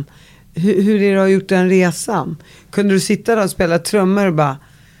publiken. Hur är det att ha gjort den resan? Kunde du sitta där och spela trummor och bara,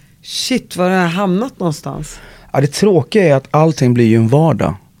 shit, var har jag hamnat någonstans? Ja, det tråkiga är att allting blir ju en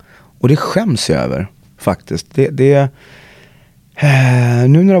vardag. Och det skäms jag över, faktiskt. Nu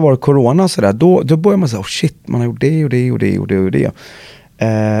när det har varit corona så där, då börjar man säga, shit, man har gjort det och det och det och det och det.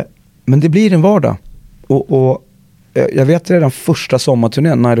 Men det blir en vardag. Och jag vet redan första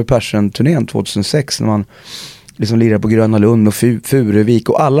sommarturnén, Night of Passion-turnén 2006, när man liksom lirar på Gröna Lund och Furuvik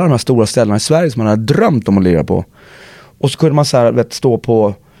och alla de här stora ställena i Sverige som man hade drömt om att lira på. Och så kunde man så här, stå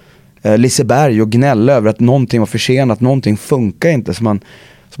på Liseberg och gnälla över att någonting var försenat, någonting funkar inte. Så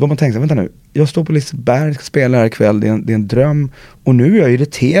började man tänka, vänta nu, jag står på Liseberg, ska spela här ikväll, det är en dröm. Och nu är jag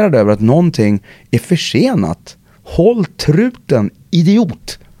irriterad över att någonting är försenat. Håll truten,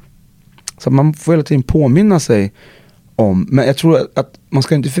 idiot! Så man får hela tiden påminna sig om. Men jag tror att man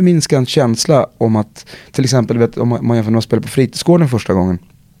ska inte förminska en känsla om att, till exempel, vet, om man jämför med att spela på fritidsgården första gången,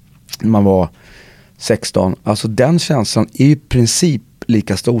 när man var 16. Alltså den känslan är i princip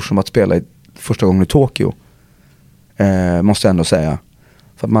lika stor som att spela första gången i Tokyo. Måste jag ändå säga.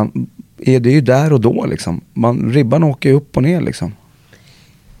 För att det är ju där och då liksom. Ribban åker upp och ner liksom.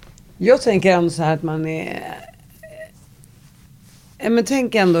 Jag tänker ändå så här att man är... Men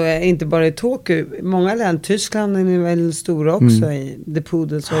tänk ändå, inte bara i Tokyo. Många länder, Tyskland är väldigt stora också. The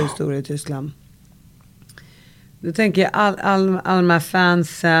Poodles var ju stora i Tyskland. Då tänker jag alla de här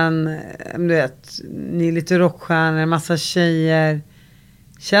fansen, du vet, ni är lite rockstjärnor, massa tjejer.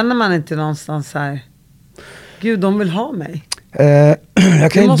 Känner man inte någonstans här, gud, de vill ha mig?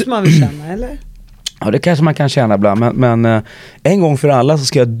 Det måste man väl känna, eller? Ja, det kanske man kan känna ibland. Men en gång för alla så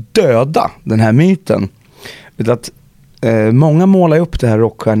ska jag döda den här myten. Vet att många målar upp det här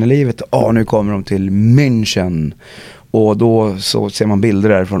rockstjärnelivet. Nu kommer de till München. Och då så ser man bilder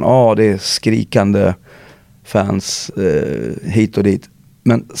därifrån. Det är skrikande fans hit och dit.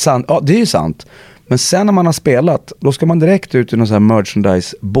 Men det är ju sant. Men sen när man har spelat, då ska man direkt ut i någon sån här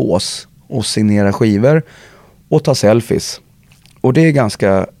merchandise-bås och signera skivor och ta selfies. Och det är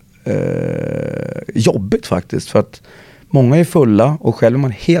ganska jobbigt faktiskt, för att många är fulla och själv är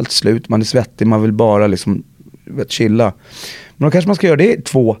man helt slut, man är svettig, man vill bara liksom chilla. Men då kanske man ska göra det i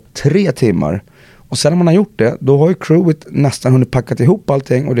 2-3 timmar. Och sen när man har gjort det, då har ju crewet nästan hunnit packat ihop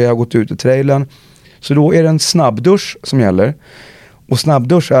allting och det har gått ut i trailern. Så då är det en snabbdusch som gäller. Och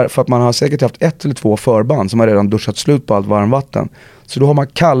snabbdusch är för att man har säkert haft 1 eller 2 förband som har redan duschat slut på allt varmvatten. Så då har man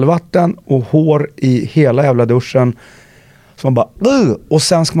kallvatten och hår i hela jävla duschen. Så man bara... Och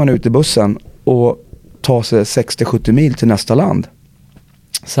sen ska man ut i bussen och ta sig 60-70 mil till nästa land.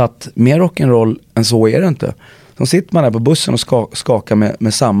 Så att mer rock'n'roll än så är det inte. Så sitter man där på bussen och skakar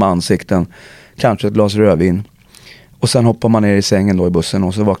med samma ansikten. Kanske ett glas rödvin. Och sen hoppar man ner i sängen då i bussen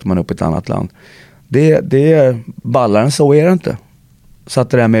och så vaknar man upp i ett annat land. Det är ballar än så är det inte. Så att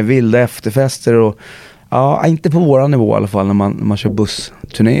det där med vilda efterfester och... Ja, inte på våra nivå i alla fall när man kör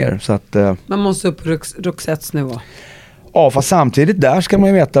bussturnéer. Så att, man måste upp på Roxettes nivå. Ja, fast samtidigt där ska man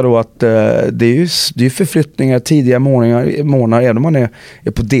ju veta då att det är ju förflyttningar tidiga månader även om man är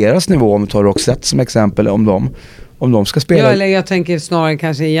på deras nivå, om vi tar Roxette som exempel, om de ska spela. Ja, eller jag tänker snarare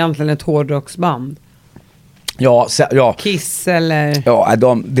kanske egentligen ett hårdrocksband. Ja. Kiss eller... Ja,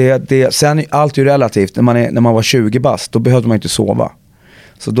 sen är allt ju relativt. När man var 20 bast, då behövde man inte sova.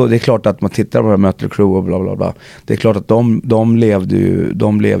 Så då, det är klart att man tittar på Mötley Crüe och bla bla bla. Det är klart att de levde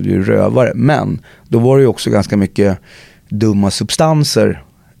ju rövare. Men då var det ju också ganska mycket dumma substanser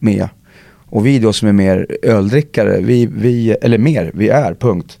med. Och vi då som är mer öldrickare, vi är,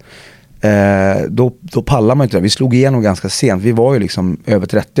 punkt. Då pallar man inte det. Vi slog igenom ganska sent. Vi var ju liksom över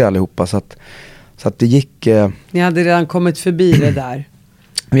 30 allihopa. Så att det gick... Ni hade redan kommit förbi det där.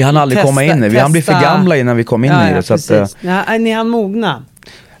 Vi hann aldrig komma in i det. Vi hann bli för gamla innan vi kom in i det. Så att, ni hann mogna.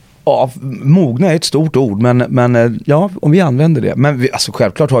 Ja, mogna är ett stort ord, men ja, om vi använder det. Men alltså,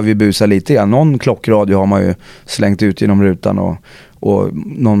 självklart har vi busat lite grann. Någon klockradio har man ju slängt ut genom rutan och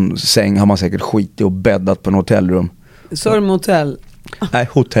någon säng har man säkert skitit och bäddat på en hotellrum. Så är det motell? Nej,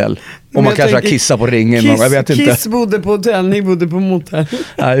 hotell. Och man kanske har kissat på ringen. Jag vet inte. Kiss bodde på hotell, ni bodde på motell.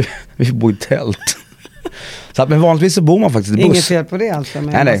 Nej, vi bor i tält. Så att, men vanligtvis så bor man faktiskt i buss. Inget fel på det alltså.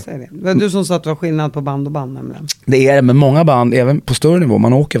 Men nej. Det var du som sa att det var skillnad på band och band nämligen. Det är det, men många band, även på större nivå,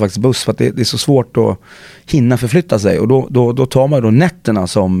 man åker faktiskt buss för att det är så svårt att hinna förflytta sig. Och då tar man då nätterna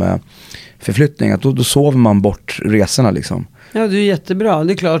som förflyttning. Att då sover man bort resorna liksom. Ja, det är jättebra.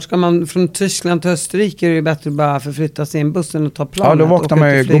 Det är klart, ska man från Tyskland till Österrike är det ju bättre att bara förflytta sig i en bussen och ta planet. Ja, då vaknar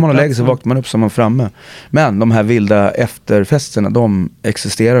man, går man och lägger sig, vaknar man upp så man framme. Men de här vilda efterfesterna, de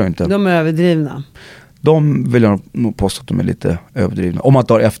existerar ju inte. De är överdrivna. De vill jag nog påstå att de är lite överdrivna. Om man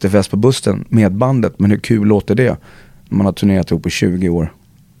tar efterfest på bussen med bandet, men hur kul låter det? Man har turnerat ihop på 20 år.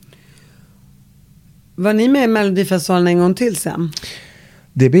 Var ni med i Melodifestivalen en gång till sen?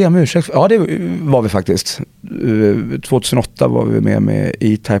 Det ber jag om ursäkt för. Ja, det var vi faktiskt. 2008 var vi med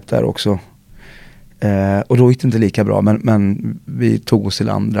E-Type där också. Och då gick det inte lika bra, men vi tog oss till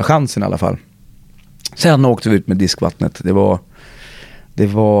andra chansen i alla fall. Sen åkte vi ut med Diskvattnet. Det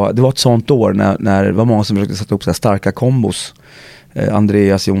var ett sånt år när det var många som försökte sätta upp så här starka kombos.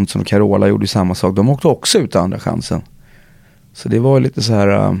 Andreas Jonsson och Carola gjorde ju samma sak. De åkte också ut andra chansen. Så det var lite så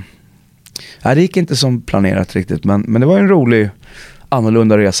här... det gick inte som planerat riktigt. Men det var en rolig,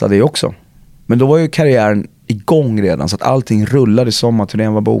 annorlunda resa det också. Men då var ju karriären igång redan. Så att allting rullade,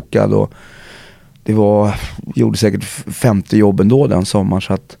 sommarturnén var bokad. Och gjorde säkert 50 jobb ändå den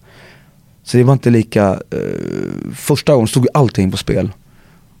sommaren, så det var inte lika, första gången stod ju allting på spel.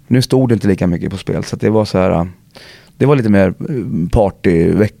 Nu stod det inte lika mycket på spel, så att det var så här, det var lite mer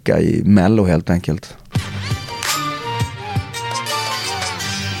partyvecka i Mello helt enkelt.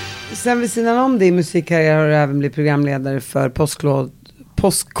 Sen vid sidan om din musikkarriär har du även blivit programledare för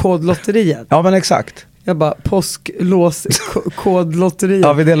Postkodlotteriet. Ja, men exakt. Jag bara, Påskkodlotteriet.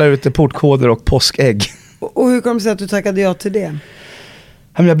 Ja, vi delar ut portkoder och påskägg. Och hur kom det sig att du tackade ja till det?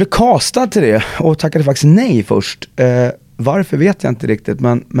 Jag blev castad till det och tackade faktiskt nej först. Varför vet jag inte riktigt,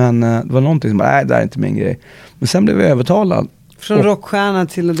 men det var någonting som bara, nej, det är inte min grej. Men sen blev vi övertalad. Från rockstjärna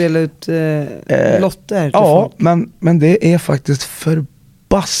till att dela ut lotter till ja, folk. men det är faktiskt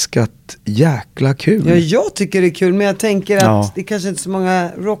förbaskat jäkla kul. Ja, jag tycker det är kul, men jag tänker att det kanske inte är så många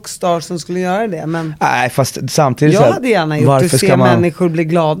rockstars som skulle göra det. Men nej, fast samtidigt jag hade gärna gjort det, se människor bli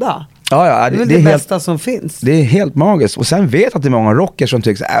glada. Ja, det är det bästa som finns. Det är helt magiskt. Och sen vet jag att det är många rockers som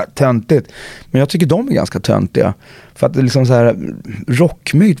tycker töntigt. Men jag tycker de är ganska töntiga. För att det är liksom så här,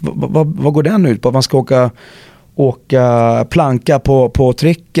 rockmyt, vad går den ut på? Man ska åka planka på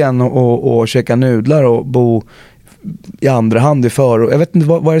tricken och käka nudlar och bo i andra hand i för. Jag vet inte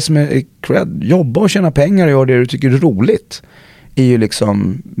vad är det som är cred. Jobba och tjäna pengar och göra det du tycker är roligt är ju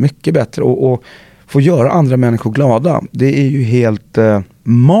liksom mycket bättre. Och få göra andra människor glada, det är ju helt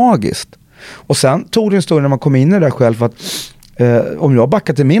magiskt. Och sen tog det en stund när man kom in i det där själv, för att om jag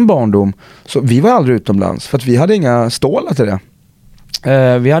backar till min barndom, så vi var aldrig utomlands för att vi hade inga stålar till det.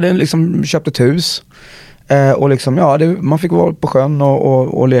 Vi hade liksom köpt ett hus och liksom, man fick vara på sjön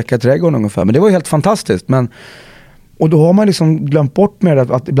och leka i trädgården ungefär, men det var helt fantastiskt. Och då har man liksom glömt bort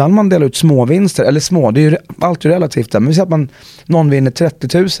med att ibland man delar ut små vinster, eller små, det är ju alltid relativt där, men vi säger att någon vinner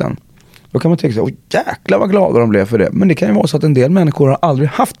 30 000. Då kan man tänka sig, jäklar vad glada de blev för det. Men det kan ju vara så att en del människor har aldrig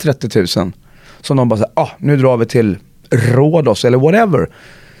haft 30 000. Så de bara säger, nu drar vi till Rhodos eller whatever.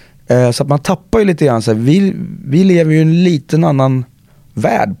 Så att man tappar ju lite grann. Så vi lever ju i en liten annan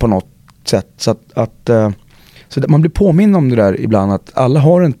värld på något sätt. Så att man blir påminn om det där ibland, att alla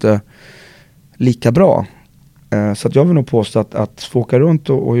har inte lika bra. Så att jag vill nog påstå att få åka runt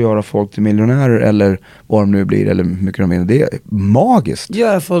och göra folk till miljonärer eller vad de nu blir, eller hur mycket de vinner, det är magiskt.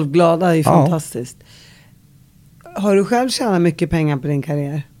 Göra folk glada är ju fantastiskt. Har du själv tjänat mycket pengar på din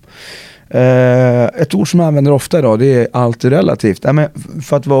karriär? Ett ord som jag använder ofta idag, det är alltid relativt. Men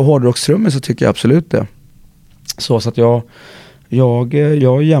för att vara hårdrockstrummer så tycker jag absolut det. Så att jag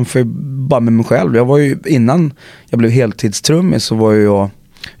jämför bara med mig själv. Jag var ju, innan jag blev heltidstrummis, så var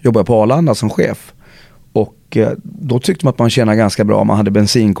jobbade på Arlanda som chef. Och då tyckte man att man tjänade ganska bra. Man hade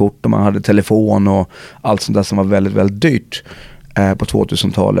bensinkort och man hade telefon och allt sånt där som var väldigt, väldigt dyrt på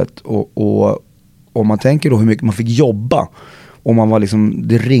 2000-talet. Och om man tänker då hur mycket man fick jobba, och man var liksom,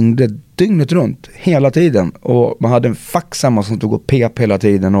 det ringde dygnet runt hela tiden, och man hade en fax hemma som tog och pep hela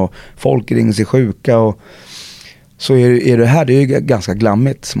tiden, och folk ringde sig sjuka, och så är det här, det är ju ganska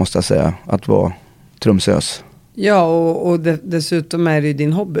glammigt, måste jag säga, att vara trumsös. Ja, och dessutom är det ju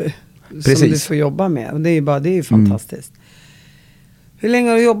din hobby. Precis. Som du får jobba med. Och det är ju fantastiskt. Hur länge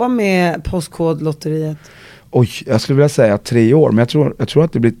har du jobbat med Postkodlotteriet? Oj, jag skulle vilja säga 3 år. Men jag tror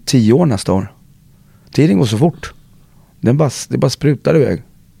att det blir 10 år nästa år. Tiden går så fort. Det bara sprutar iväg.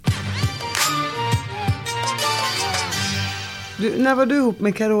 När var du ihop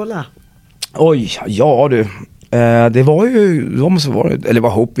med Carola? Oj, ja du. Det var ju, eller var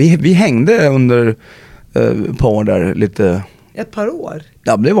ihop. Vi hängde under ett par där lite. Ett par år?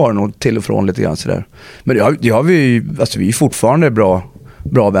 Ja, det var nog till och från lite grann sådär. Men det har vi, alltså vi är fortfarande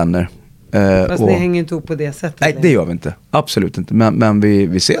bra vänner. Fast ni hänger inte ihop på det sättet? Nej, det gör vi inte. Absolut inte. Men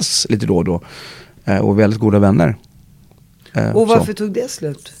vi ses lite då och då. Och väldigt goda vänner. Och varför tog det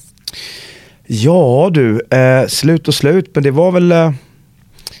slut? Ja du, slut. Men det var väl...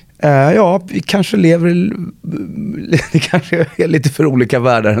 vi kanske lever det kanske är lite för olika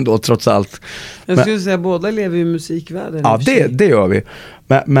världar ändå, trots allt. Jag skulle säga båda lever i musikvärlden. Ja, det gör vi.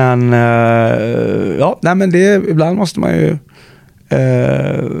 Men det, ibland måste man ju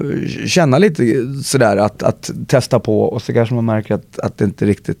känna lite sådär att testa på, och så kanske man märker att det inte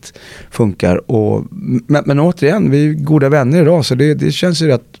riktigt funkar. Men återigen, vi är goda vänner idag, så det känns ju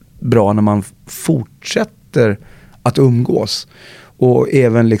rätt bra när man fortsätter att umgås. Och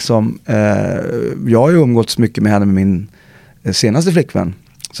även liksom, jag har ju umgåtts mycket med henne, med min senaste flickvän.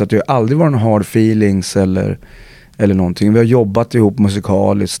 Så att det har aldrig varit någon hard feelings eller någonting. Vi har jobbat ihop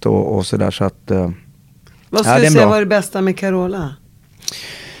musikaliskt och sådär. Så att, vad skulle du säga var det bästa med Carola?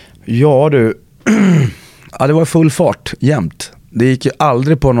 Ja du, det var full fart jämt. Det gick ju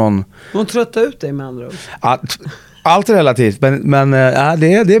aldrig på någon... Hon tröttade ut dig med andra ord. Allt är relativt, men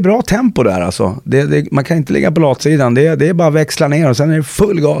det är bra tempo där alltså. Man kan inte ligga på latsidan, det är bara växla ner och sen är det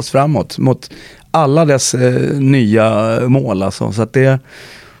full gas framåt mot alla dess nya mål alltså. Så att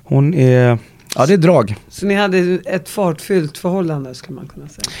hon är, ja det är drag. Så ni hade ett fartfyllt förhållande skulle man kunna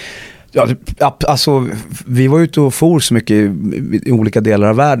säga? Ja, alltså vi var ute och for så mycket i olika delar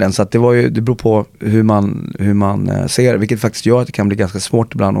av världen så att det beror på hur man ser, vilket faktiskt gör att det kan bli ganska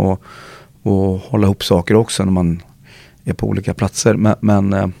svårt ibland att hålla ihop saker också när man är på olika platser.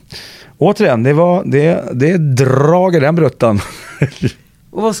 Men återigen, det är drag i den bruttan.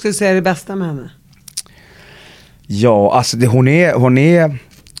 Och vad skulle du säga är det bästa med henne? Ja, alltså hon är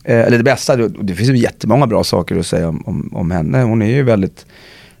eller det bästa, det finns ju jättemånga bra saker att säga om henne. Hon är ju väldigt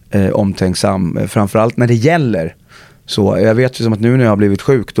omtänksam, framförallt när det gäller. Så jag vet ju som att nu när jag har blivit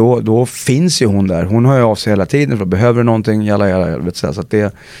sjuk, då finns ju hon där. Hon har ju av sig hela tiden för behöver någonting, så att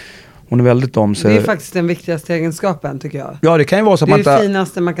hon är väldigt om sig. Det är faktiskt den viktigaste egenskapen tycker jag. Ja, det kan ju vara så att det är det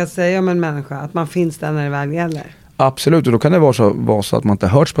finaste man kan säga om en människa, att man finns där när det väl gäller. Absolut, och då kan det vara så att man inte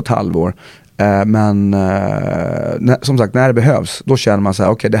har hörts på ett halvår. Men som sagt, när det behövs, då känner man så här,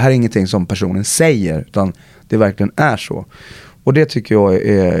 okej, det här är ingenting som personen säger, utan det verkligen är så. Och det tycker jag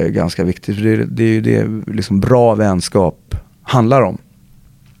är ganska viktigt, för det är ju det liksom bra vänskap handlar om.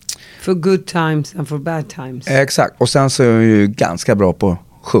 For good times and for bad times. Exakt, och sen så är jag ju ganska bra på att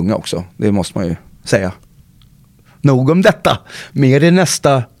sjunga också, det måste man ju säga. Nog om detta, mer i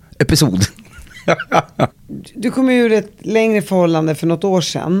nästa episod. Du kom ju ur ett längre förhållande för något år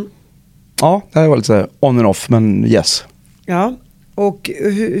sedan. Ja, det var lite så här on and off, men yes. Ja, och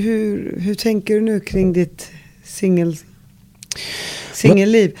hur tänker du nu kring ditt singelliv?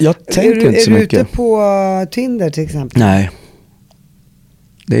 Jag tänker inte så mycket. Är du ute på Tinder till exempel? Nej.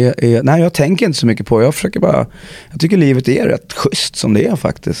 Nej, jag tänker inte så mycket på. Jag tycker livet är rätt schysst som det är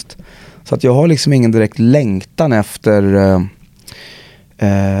faktiskt. Så att jag har liksom ingen direkt längtan efter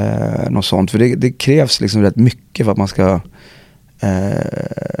något sånt. För det krävs liksom rätt mycket för att man ska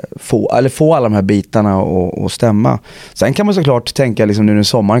få alla de här bitarna och stämma. Sen kan man såklart tänka liksom nu när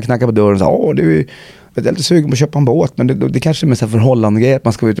sommaren knackar på dörren så jag är lite sugen på att köpa en båt, men det kanske är med så här förhållande grejer att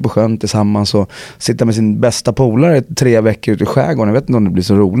man ska vara ute på sjön tillsammans och sitta med sin bästa polare 3 veckor ute i skärgården. Jag vet inte om det blir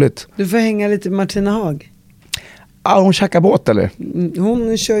så roligt. Du får hänga lite med Martina Haag. Ja, hon käkar båt eller?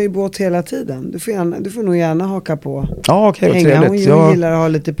 Hon kör ju båt hela tiden. Du får nog gärna haka på. Ja, okej, vad trevligt. Hon gillar att ha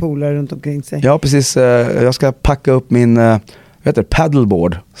lite polare runt omkring sig. Ja, precis. Jag ska packa upp min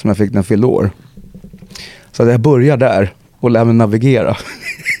paddleboard som jag fick när jag fyllde år. Så jag börjar där och lär mig navigera.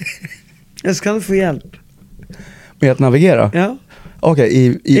 Jag ska få hjälp. Med att navigera? Ja.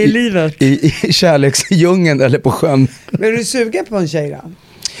 Okej, i livet. I kärleksdjungeln eller på sjön. Men är du sugen på en tjej då?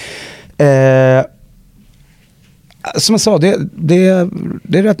 Som jag sa, det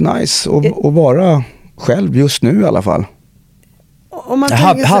är rätt nice att vara själv just nu i alla fall.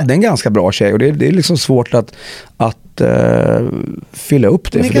 Jag hade en ganska bra tjej och det är liksom svårt att fylla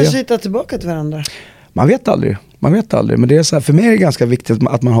upp det. Ni kanske hittar tillbaka till varandra? Man vet aldrig, men det är så här, för mig är det ganska viktigt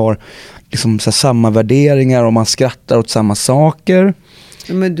att man har liksom så här samma värderingar och man skrattar åt samma saker.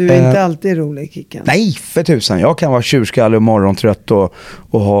 Men du är inte alltid rolig, Kicken. Nej, för tusan. Jag kan vara tjurskallig och morgontrött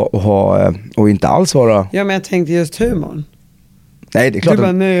och inte alls vara... Ja, men jag tänkte just humorn. Nej, det är klart. Du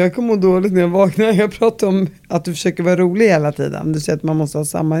bara, nej, jag kommer må dåligt när jag vaknar. Jag pratar om att du försöker vara rolig hela tiden. Du säger att man måste ha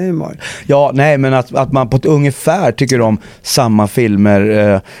samma humor. Ja, nej, men att man på ett ungefär tycker om samma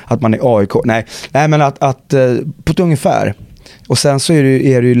filmer, att man är AIK. Nej, men att på ett ungefär. Och sen så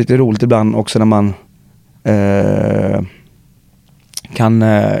är det ju lite roligt ibland också när man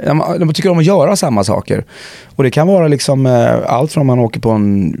man tycker om att göra samma saker. Och det kan vara liksom allt från man åker på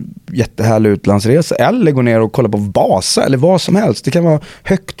en jättehärlig utlandsresa eller går ner och kollar på Vasa eller vad som helst. Det kan vara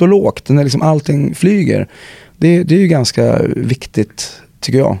högt och lågt när liksom allting flyger. Det är ju ganska viktigt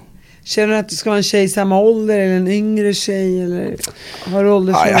tycker jag. Känner du att du ska vara en tjej i samma ålder eller en yngre tjej eller har du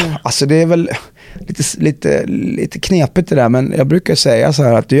åldersskillnad? Alltså det är väl lite knepigt det där, men jag brukar säga så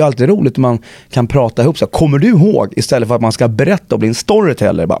här att det är alltid roligt om man kan prata ihop så här, kommer du ihåg, istället för att man ska berätta och bli en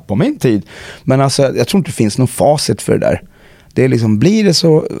storyteller bara på min tid. Men alltså jag tror inte det finns någon facit för det där. Det är liksom, blir det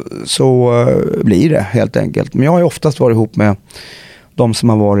så blir det helt enkelt. Men jag har ju oftast varit ihop med de som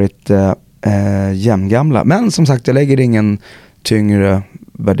har varit jämngamla. Men som sagt, jag lägger ingen tyngre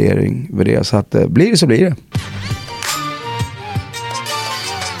värdering vid det, så att blir det så blir det.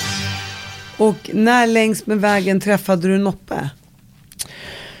 Och när längs med vägen träffade du Noppe?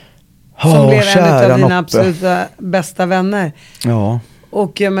 Som blev en av dina absoluta bästa vänner. Ja.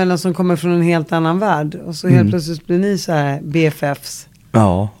 Och jag menar som kommer från en helt annan värld. Och så helt plötsligt blir ni så här BFFs.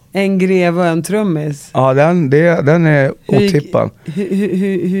 Ja. En grev och en trummis. Ja, den är otippad.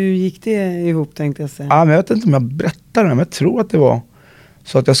 Hur gick det ihop, tänkte jag säga? Ja, men jag vet inte om jag berättar det, men jag tror att det var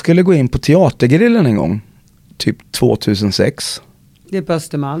så att jag skulle gå in på Teatergrillen en gång. Typ 2006. Det är på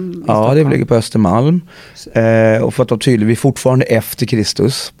Östermalm. Ja, det ligger på Östermalm. Och för att vara tydlig, vi är fortfarande efter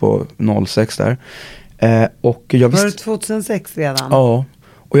Kristus på 06 där. Och jag visste... Var det 2006 redan? Ja,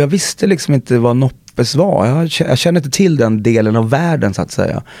 och jag visste liksom inte vad Noppes var. Jag kände inte till den delen av världen, så att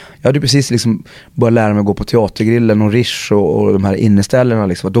säga. Jag hade precis liksom börjat lära mig att gå på Teatergrillen och Rish och de här inneställena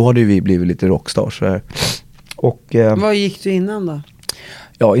liksom. Då hade vi blivit lite rockstars. Och, vad gick du innan då?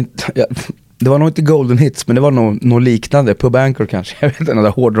 Ja, det var nog inte Golden Hits, men det var nog något liknande. Pub Anchor kanske, jag vet inte, några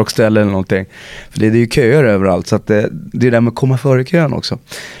hårdrockställe eller någonting. För det är ju köer överallt, så att det är det där med att komma före kön också.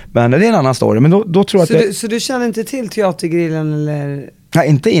 Men det är en annan story. Men då tror jag att så du känner inte till Teatergrillen eller? Nej,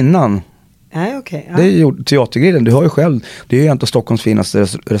 inte innan. Nej, okej. Ja. Det är ju Teatergrillen, du har ju själv, det är ju en av Stockholms finaste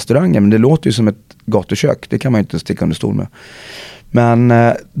restauranger, men det låter ju som ett gatukök, det kan man ju inte sticka under stol med. Men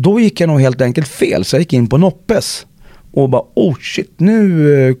då gick jag nog helt enkelt fel, så jag gick in på Noppes och bara, oh shit,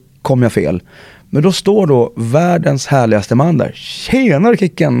 nu kom jag fel. Men då står då världens härligaste man där, tjenare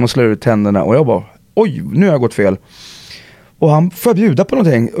Kicken, och slår ut tänderna, och jag bara, oj, nu har jag gått fel. Och han får bjuda på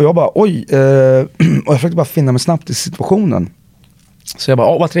någonting, och jag bara, oj, och jag försökte bara finna mig snabbt i situationen. Så jag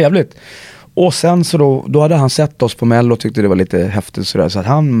bara, vad trevligt. Och sen så då hade han sett oss på Mello och tyckte det var lite häftigt sådär. Så att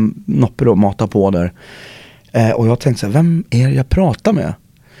han, Noppe då, matade på där. Och jag tänkte så här, vem är det jag pratar med?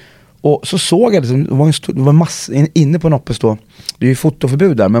 Och så såg jag det var massor inne på Noppes då. Det är ju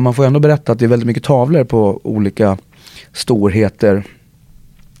fotoförbud där, men man får ändå berätta att det är väldigt mycket tavlor på olika storheter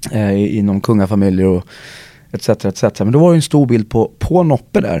inom kungafamiljer och etc. Men då var det en stor bild på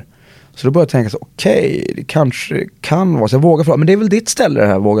Noppe där. Så då började jag tänka så, okej, det kanske kan vara så. Jag vågar fråga, men det är väl ditt ställe det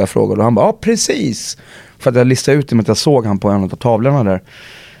här, vågar jag fråga. Och han bara, ja precis. För att jag listade ut det med att jag såg han på en av tavlorna där.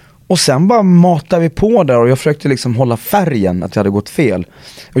 Och sen bara matade vi på där och jag försökte liksom hålla färgen, att jag hade gått fel.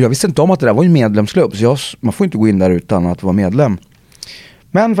 Och jag visste inte om att det där var en medlemsklubb, så man får inte gå in där utan att vara medlem.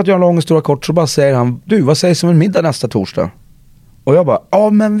 Men för att göra en lång historia kort så bara säger han, du, vad sägs om en middag nästa torsdag? Och jag bara, ja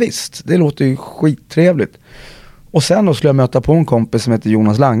men visst, det låter ju skittrevligt. Och sen då skulle jag möta på en kompis som heter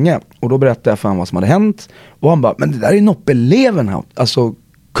Jonas Lange. Och då berättade jag för honom vad som hade hänt. Och han bara, men det där är Noppe Levenhaupt. Alltså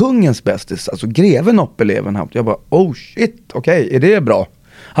kungens bästis. Alltså greve Noppe Levenhaupt. Jag bara, oh shit, okej, är det bra?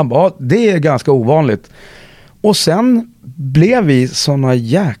 Han bara, det är ganska ovanligt. Och sen blev vi såna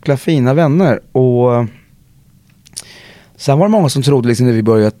jäkla fina vänner. Och sen var det många som trodde liksom när vi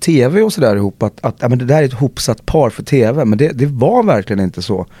började tv och sådär ihop att ja, men det där är ett hopsatt par för tv. Men det var verkligen inte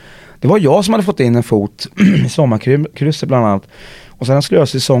så. Det var jag som hade fått in en fot i Sommarkrysset bland annat. Och sen skulle jag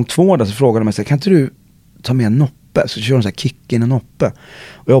säsong 2 där, så frågade de mig, kan inte du ta med Noppe? Så kör de så här Kicken och Noppe.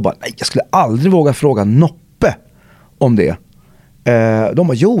 Och jag bara, nej, jag skulle aldrig våga fråga Noppe om det. De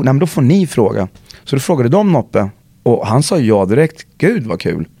bara, jo, nej, men då får ni fråga. Så då frågade de Noppe. Och han sa ja direkt, gud vad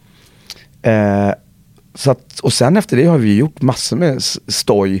kul. Så att, och sen efter det har vi gjort massor med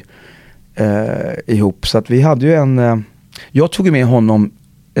stoj ihop. Så att vi hade ju jag tog med honom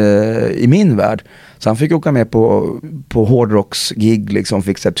i min värld. Så han fick åka med på hårdrocksgig, liksom,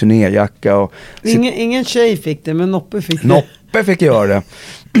 fick så turnéjacka och ingen tjej fick det, men Noppe fick det. Noppe fick göra det.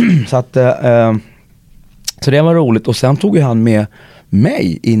 Så att så det var roligt. Och sen tog ju han med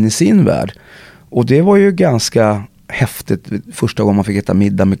mig in i sin värld. Och det var ju ganska häftigt första gången man fick äta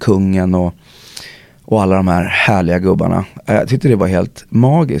middag med kungen och alla de här härliga gubbarna. Jag tyckte det var helt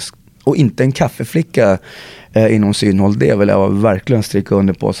magiskt. Och inte en kaffeflicka inom synhåll, det vill jag verkligen stryka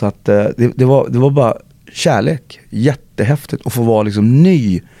under på. Så att det var bara kärlek. Jättehäftigt att få vara liksom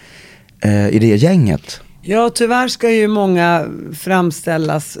ny i det gänget. Ja, tyvärr ska ju många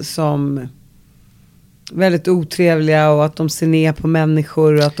framställas som väldigt otrevliga och att de ser ner på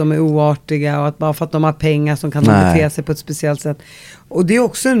människor och att de är oartiga och att bara för att de har pengar så kan de bete sig på ett speciellt sätt. Och det är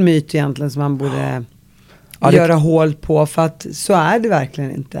också en myt egentligen som man borde göra hål på, för att så är det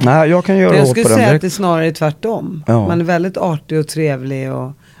verkligen inte. Nej, jag kan göra hål på den. Jag skulle säga att det snarare är tvärtom. Ja. Man är väldigt artig och trevlig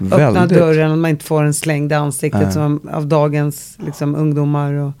och öppnar dörren och man inte får en slängd i ansiktet som av dagens liksom,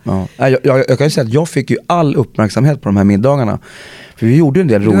 ungdomar. Och... Ja. Jag kan ju säga att jag fick ju all uppmärksamhet på de här middagarna. För vi gjorde en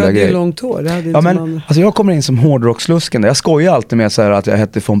del roliga grejer. Du hade ju långt hår. Alltså jag kommer in som hårdrockslusken. Jag skojar alltid med så här att jag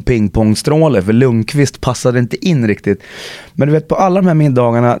hette från Pingpongstråle, för Lundqvist passade inte in riktigt. Men du vet, på alla de här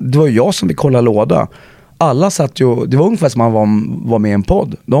middagarna, det var jag som fick kolla låda. Alla satt ju, det var ungefär som man var med i en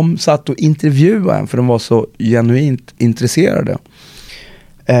podd. De satt och intervjuade en för de var så genuint intresserade.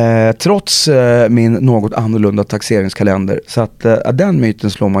 Trots min något annorlunda taxeringskalender. Så att den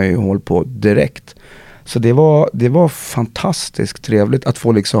myten slår man ju hål på direkt. Så det var fantastiskt trevligt att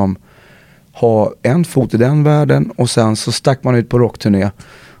få liksom ha en fot i den världen och sen så stack man ut på rockturné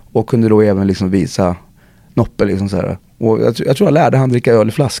Och kunde då även liksom visa Noppe liksom så här. Och jag tror jag lärde han dricka öl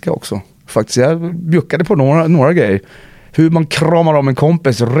i flaska också. Faktiskt, jag bjuckade på några grejer. Hur man kramar om en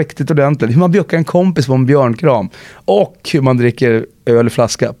kompis riktigt ordentligt. Hur man bjuckar en kompis på en björnkram. Och hur man dricker öl i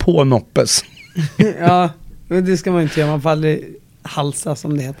flaska på Noppes. Ja, men det ska man inte göra. Man får aldrig halsa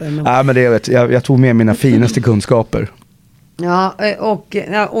som det heter. Men... Ja, men det jag tog med mina finaste kunskaper. Ja,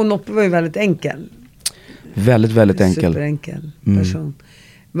 och Noppe var ju väldigt enkel. Väldigt, väldigt enkel. Superenkel person.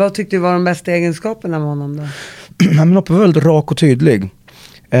 Vad tyckte du var de bästa egenskaperna med honom då? Men Noppe var väldigt rak och tydlig.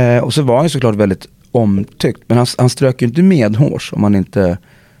 Och så var han ju såklart väldigt omtyckt. Men han strök ju inte medhårs om man inte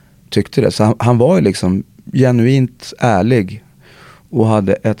tyckte det. Så han var ju liksom genuint ärlig. Och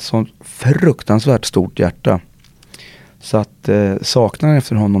hade ett sånt fruktansvärt stort hjärta. Så att saknaden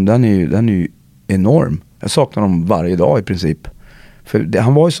efter honom, den är ju enorm. Jag saknar honom varje dag i princip. För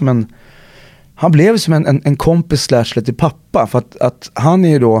han var ju som han blev som en kompis / lite pappa. För att han är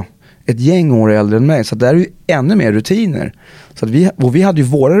ju då ett gäng år äldre än mig. Så där är ju ännu mer rutiner. Så att vi hade ju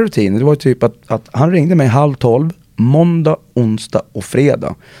våra rutiner. Det var ju typ att han ringde mig 11:30 måndag, onsdag och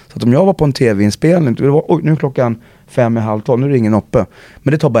fredag. Så att om jag var på en tv-inspelning, det var, nu är klockan 11:55, nu ringer Noppe.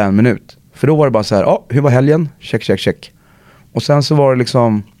 Men det tar bara 1 minut. För då var det bara så här, hur var helgen? Check. Och sen så var det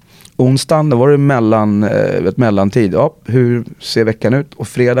liksom onsdagen, då var det ett mellantid. Ja, hur ser veckan ut? Och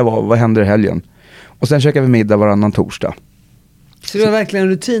fredag vad händer i helgen? Och sen käkade vi middag varannan torsdag. Så det var verkligen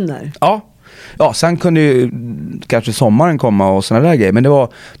rutiner? Ja, sen kunde ju kanske sommaren komma och såna där grejer. Men det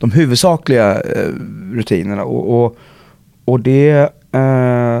var de huvudsakliga rutinerna. Och det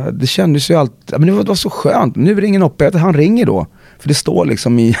kändes ju alltid... Men det var så skönt. Nu ringer Noppe, att han ringer då. För det står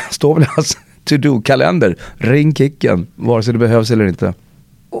liksom står väl hans to-do-kalender. Ring Kicken, vare sig det behövs eller inte.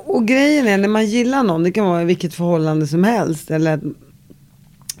 Och grejen är, när man gillar någon, det kan vara i vilket förhållande som helst. Eller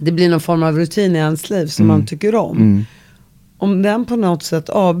det blir någon form av rutin i ens liv som man tycker om. Om den på något sätt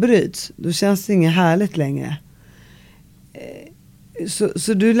avbryts, då känns det inget härligt längre.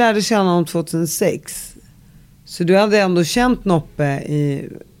 Så du lärde känna honom 2006. Så du hade ändå känt Noppe i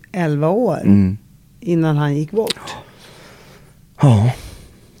 11 år innan han gick bort. Ja.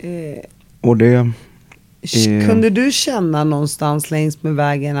 Och det... Kunde du känna någonstans längs med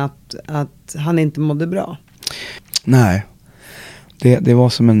vägen att han inte mådde bra? Nej. Det var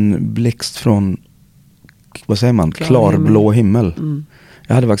som en blixt från, vad säger man, klarblå himmel.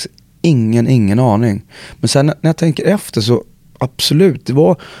 Jag hade faktiskt ingen aning. Men sen när jag tänker efter så absolut, det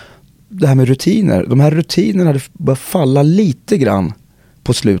var det här med rutiner. De här rutinerna hade börjat falla lite grann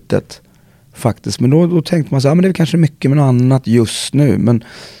på slutet faktiskt. Men då tänkte man så här, men det är kanske mycket med något annat just nu.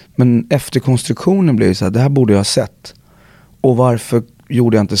 Men efterkonstruktionen blev så här, det här borde jag ha sett. Och varför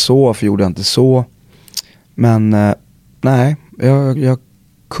gjorde jag inte så? Men nej, jag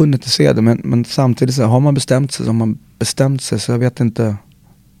kunde inte se det. Men samtidigt så här, har man bestämt sig så jag vet inte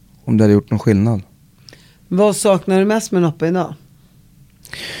om det hade gjort någon skillnad. Vad saknar du mest med Noppe idag?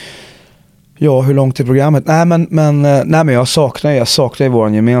 Ja, hur långt är programmet? Nej men jag saknar vår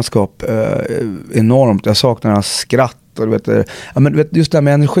gemenskap enormt. Jag saknar hans skratt. Och du vet, just det här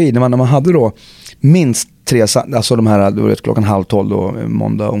med energi, när man hade då minst 3, alltså de här, du vet, klockan 11:30 då,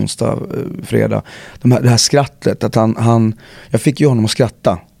 måndag, onsdag, fredag, det här skrattet, att jag fick ju honom att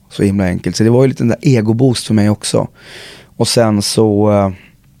skratta så himla enkelt, så det var ju lite den där egoboost för mig också. Och sen så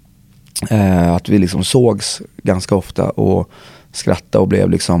att vi liksom sågs ganska ofta och skrattade och blev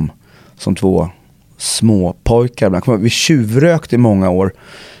liksom som 2 små pojkar. Vi tjuvrökte i många år.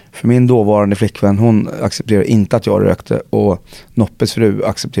 För min dåvarande flickvän, hon accepterade inte att jag rökte, och Noppes fru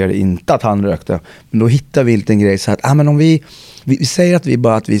accepterade inte att han rökte. Men då hittade vi lite en grej så att men om vi säger att vi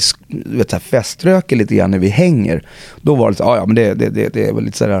vet, feströker lite grann när vi hänger. Då var det så men det är väl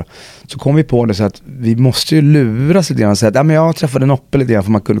lite så där. Så kom vi på det så att vi måste ju luras lite grann och säga att men jag träffade Noppe lite grann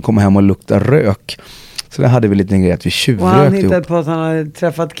för man kunde komma hem och lukta rök. Så där hade vi lite en grej att vi tjuvrökte. Och han hittade på att han hade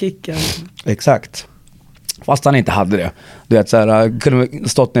träffat Kicken. Exakt. Fast han inte hade det. Du vet, så här, kunde vi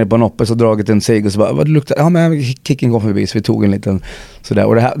stått nere på Noppe och dragit en cigg och så bara, vad det luktar? Ja, men Kicken kom förbi så vi tog en liten sådär.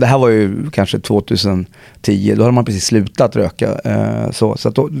 Och det här var ju kanske 2010. Då hade man precis slutat röka. Så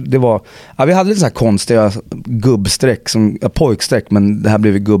att då, det var, vi hade lite så här konstiga gubbsträck, pojksträck, men det här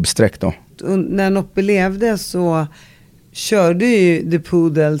blev ju gubbsträck då. Och när Noppe levde så körde ju The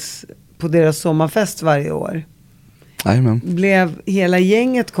Poodles på deras sommarfest varje år. Jajamän. Blev hela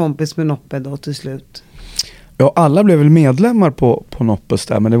gänget kompis med Noppe då till slut? Ja, alla blev väl medlemmar på Noppes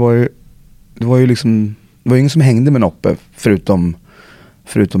där, men det var ju liksom, det var ingen som hängde med Noppe förutom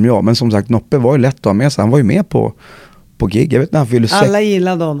jag. Men som sagt, Noppe var ju lätt att ha med sig. Han var ju med på gig. Jag vet när han fyllde 60. Alla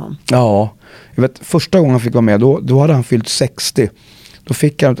gillade honom. Ja, jag vet första gången han fick vara med, då hade han fyllt 60. Då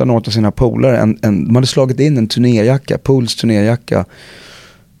fick han av något av sina polare de hade slagit in en turnéjacka, Pools turnéjacka.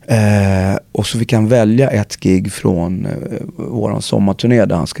 Och så fick han välja ett gig från våran sommarturné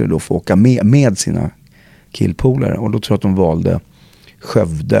där han skulle då få åka med sina killpolare. Och då tror jag att de valde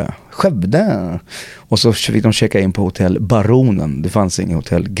Skövde. Och så fick de checka in på hotell Baronen. Det fanns ingen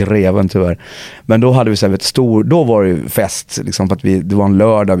hotell Greven tyvärr. Men då hade vi så här då var det ju fest liksom, för att det var en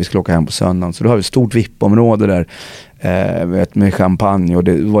lördag, vi skulle åka hem på söndagen. Så då hade vi ett stort VIP-område där med champagne, och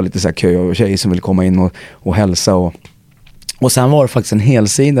det var lite så här kö och tjejer som ville komma in och hälsa och sen var det faktiskt en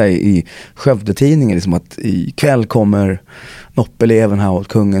helsida i Skövde-tidningen liksom, att ikväll kommer Noppe Levenhaupt,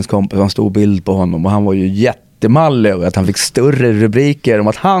 kungens kompis, en stor bild på honom, och han var ju jättemallig över att han fick större rubriker om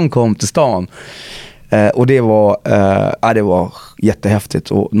att han kom till stan. Och det var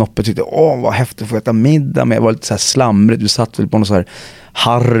jättehäftigt, och Noppe tyckte vad häftigt att få äta middag med. Det var lite så här slamrigt, vi satt väl på något så här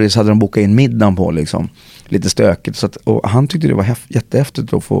Harry, så hade de bokat in middagen på liksom, lite stökigt, så att, och han tyckte det var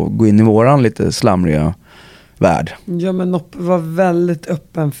jättehäftigt att få gå in i våran lite slamriga värld. Ja, men Noppe var väldigt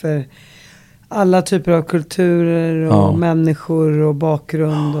öppen för alla typer av kulturer och människor och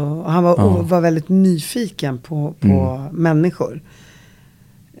bakgrund, och han var väldigt nyfiken på människor.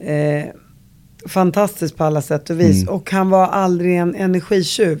 Fantastiskt på alla sätt och vis. Och han var aldrig en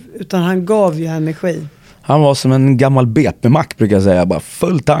energitjuv, utan han gav ju energi. Han var som en gammal BP-mack, brukar jag säga. Bara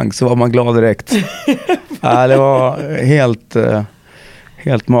full tank, så var man glad direkt. Det var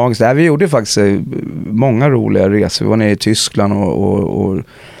helt magiskt. Vi gjorde faktiskt många roliga resor. Vi var nere i Tyskland och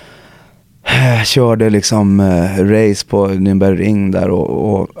körde liksom race på Nürnbergring där,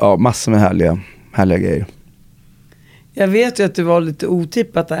 och massor med härliga grejer. Jag vet ju att det var lite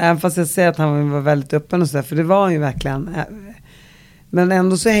otippat, även fast jag säger att han var väldigt öppen och sådär, för det var han ju verkligen. Men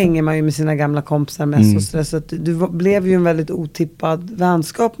ändå så hänger man ju med sina gamla kompisar mest och sådär, så att det blev ju en väldigt otippad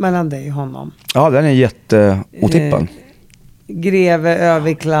vänskap mellan dig och honom. Ja, den är jätteotippad. Greve,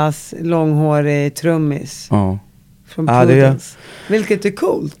 överklass, långhårig trummis. Ja. Från Prudence. Vilket är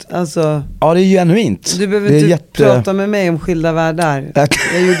coolt. Alltså, ja, det är genuint. Du behöver inte prata med mig om skilda världar.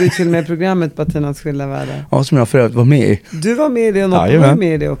 Jag gjorde ju till och med programmet Batinas skilda världar. Ja, som jag förut var med i. Du var med i det, och något var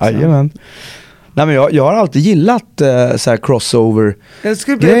med i det också. Jajamän. Nej, men jag har alltid gillat så här crossover jag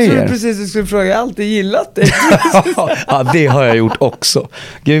trodde precis du skulle fråga. Jag har alltid gillat det. Ja, det har jag gjort också.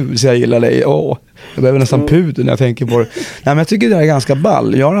 Gud, så jag gillar dig. Jag behöver nästan puder när jag tänker på det. Nej, men jag tycker det är ganska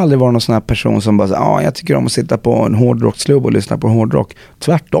ball. Jag har aldrig varit någon sån här person som bara jag tycker om att sitta på en hårdrocksklubb och lyssna på hårdrock.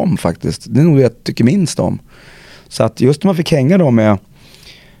 Tvärtom faktiskt. Det är nog det jag tycker minst om. Så att just när man fick hänga då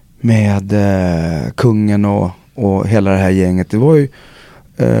med kungen och hela det här gänget, det var ju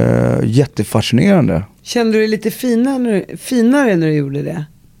jättefascinerande. Kände du dig lite finare när du gjorde det?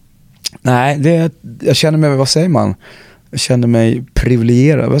 Nej, jag känner mig, vad säger man? Jag kände mig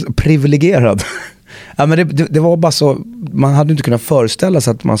privilegierad. Ja, men det var bara så, man hade inte kunnat föreställa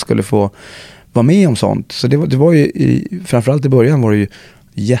sig att man skulle få vara med om sånt. Så det var ju framförallt i början var det ju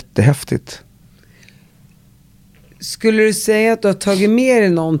jättehäftigt. Skulle du säga att du har tagit med dig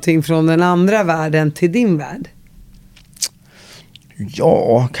någonting från den andra världen till din värld?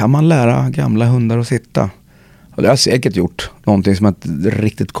 Ja, kan man lära gamla hundar att sitta? Och det har jag säkert gjort. Någonting som jag inte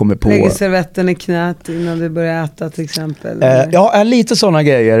riktigt kommer på. Lägger servetten i knät innan du börjar äta till exempel? Ja, lite sådana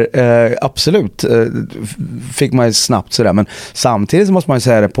grejer. Absolut. Fick man ju snabbt sådär. Men samtidigt så måste man ju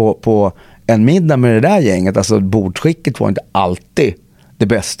säga det på en middag med det där gänget. Alltså bordskicket var inte alltid det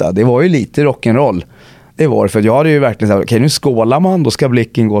bästa. Det var ju lite rock'n'roll. Det var för jag hade ju verkligen sagt, okej, nu skålar man, då ska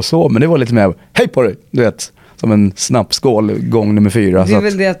blicken gå så. Men det var lite mer, hej på dig, du vet. Som en snabbskål gång nummer 4. Det är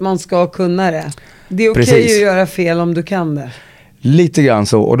väl det att man ska kunna det. Det är okej att göra fel om du kan det. Lite grann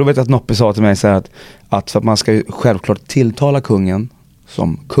så. Och då vet jag att Noppe sa till mig så här att för att man ska ju självklart tilltala kungen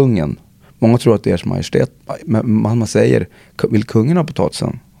som kungen. Många tror att det är som majestät. Men man säger, vill kungen ha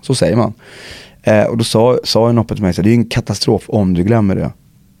potatisen? Så säger man. Och då sa Noppe till mig så här, det är ju en katastrof om du glömmer det.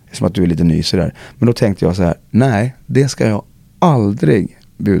 Som att du är lite nysig där. Men då tänkte jag så här, nej, det ska jag aldrig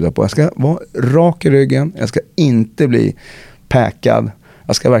bjuda på. Jag ska vara rak i ryggen. Jag ska inte bli packad.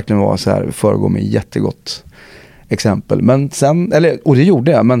 Jag ska verkligen vara så här, föregå med jättegott exempel. Men sen, och det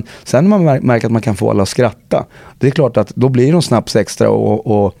gjorde jag. Men sen när man märker att man kan få alla att skratta. Det är klart att då blir de snabbt extra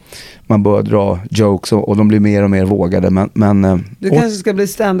och man börjar dra jokes och de blir mer och mer vågade. Men du kanske ska bli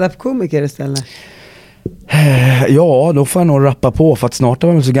stand-up-komiker istället? Ja, då får jag nog rappa på, för att snart är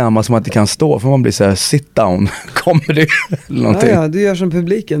man så gammal som att det kan stå, för man blir så här sit down comedy eller någonting. Ja, du gör som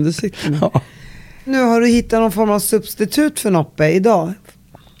publiken, du sitter nu. Ja. Nu har du hittat någon form av substitut för Noppe idag?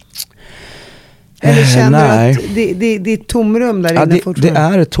 Eller känner du att det är ett tomrum där inne fortfarande?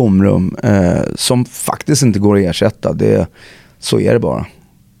 Det är ett tomrum som faktiskt inte går att ersätta. Så är det bara.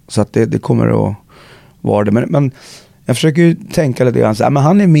 Så att det kommer att vara det. Men jag försöker ju tänka lite grann så här, men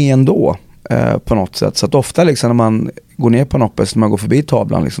han är med ändå. på något sätt. Så att ofta liksom när man går ner på Noppes, när man går förbi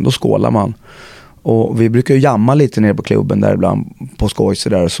tavlan liksom, då skålar man. Och vi brukar ju jamma lite ner på klubben där ibland på skoj så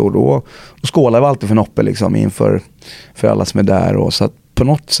där, så då skålar vi alltid för Noppe liksom inför för alla som är där, och så att på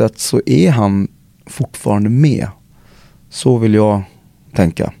något sätt så är han fortfarande med. Så vill jag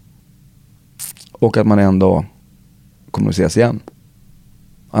tänka. Och att man ändå kommer att ses igen.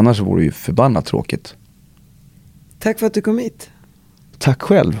 Annars vore det ju förbannat tråkigt. Tack för att du kom hit. Tack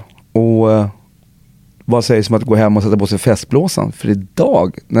själv. Och vad sägs om att gå hem och sätta på sig festblåsan? För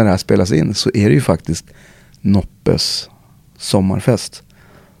idag när det här spelas in så är det ju faktiskt Noppes sommarfest.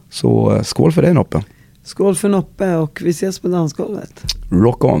 Så skål för dig, Noppe. Skål för Noppe, och vi ses på dansgolvet.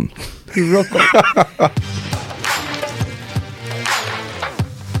 Rock on. Rock on.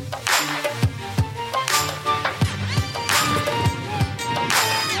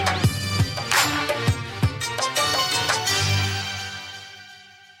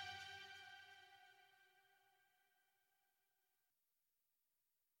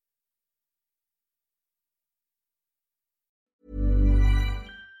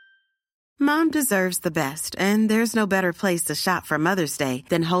 Mom deserves the best, and there's no better place to shop for Mother's Day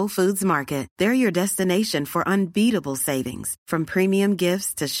than Whole Foods Market. They're your destination for unbeatable savings, from premium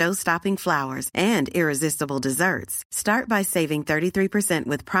gifts to show-stopping flowers and irresistible desserts. Start by saving 33%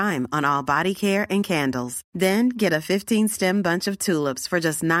 with Prime on all body care and candles. Then get a 15-stem bunch of tulips for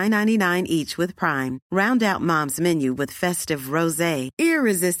just $9.99 each with Prime. Round out Mom's menu with festive rosé,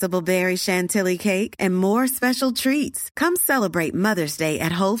 irresistible berry chantilly cake, and more special treats. Come celebrate Mother's Day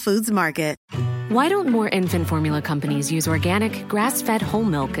at Whole Foods Market. Why don't more infant formula companies use organic, grass-fed whole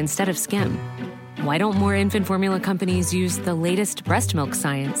milk instead of skim? Why don't more infant formula companies use the latest breast milk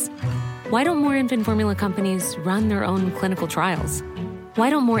science? Why don't more infant formula companies run their own clinical trials? Why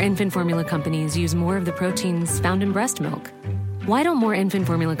don't more infant formula companies use more of the proteins found in breast milk? Why don't more infant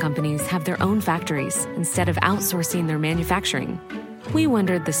formula companies have their own factories instead of outsourcing their manufacturing? We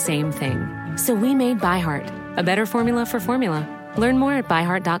wondered the same thing. So we made ByHeart, a better formula for formula. Learn more at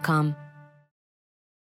byheart.com.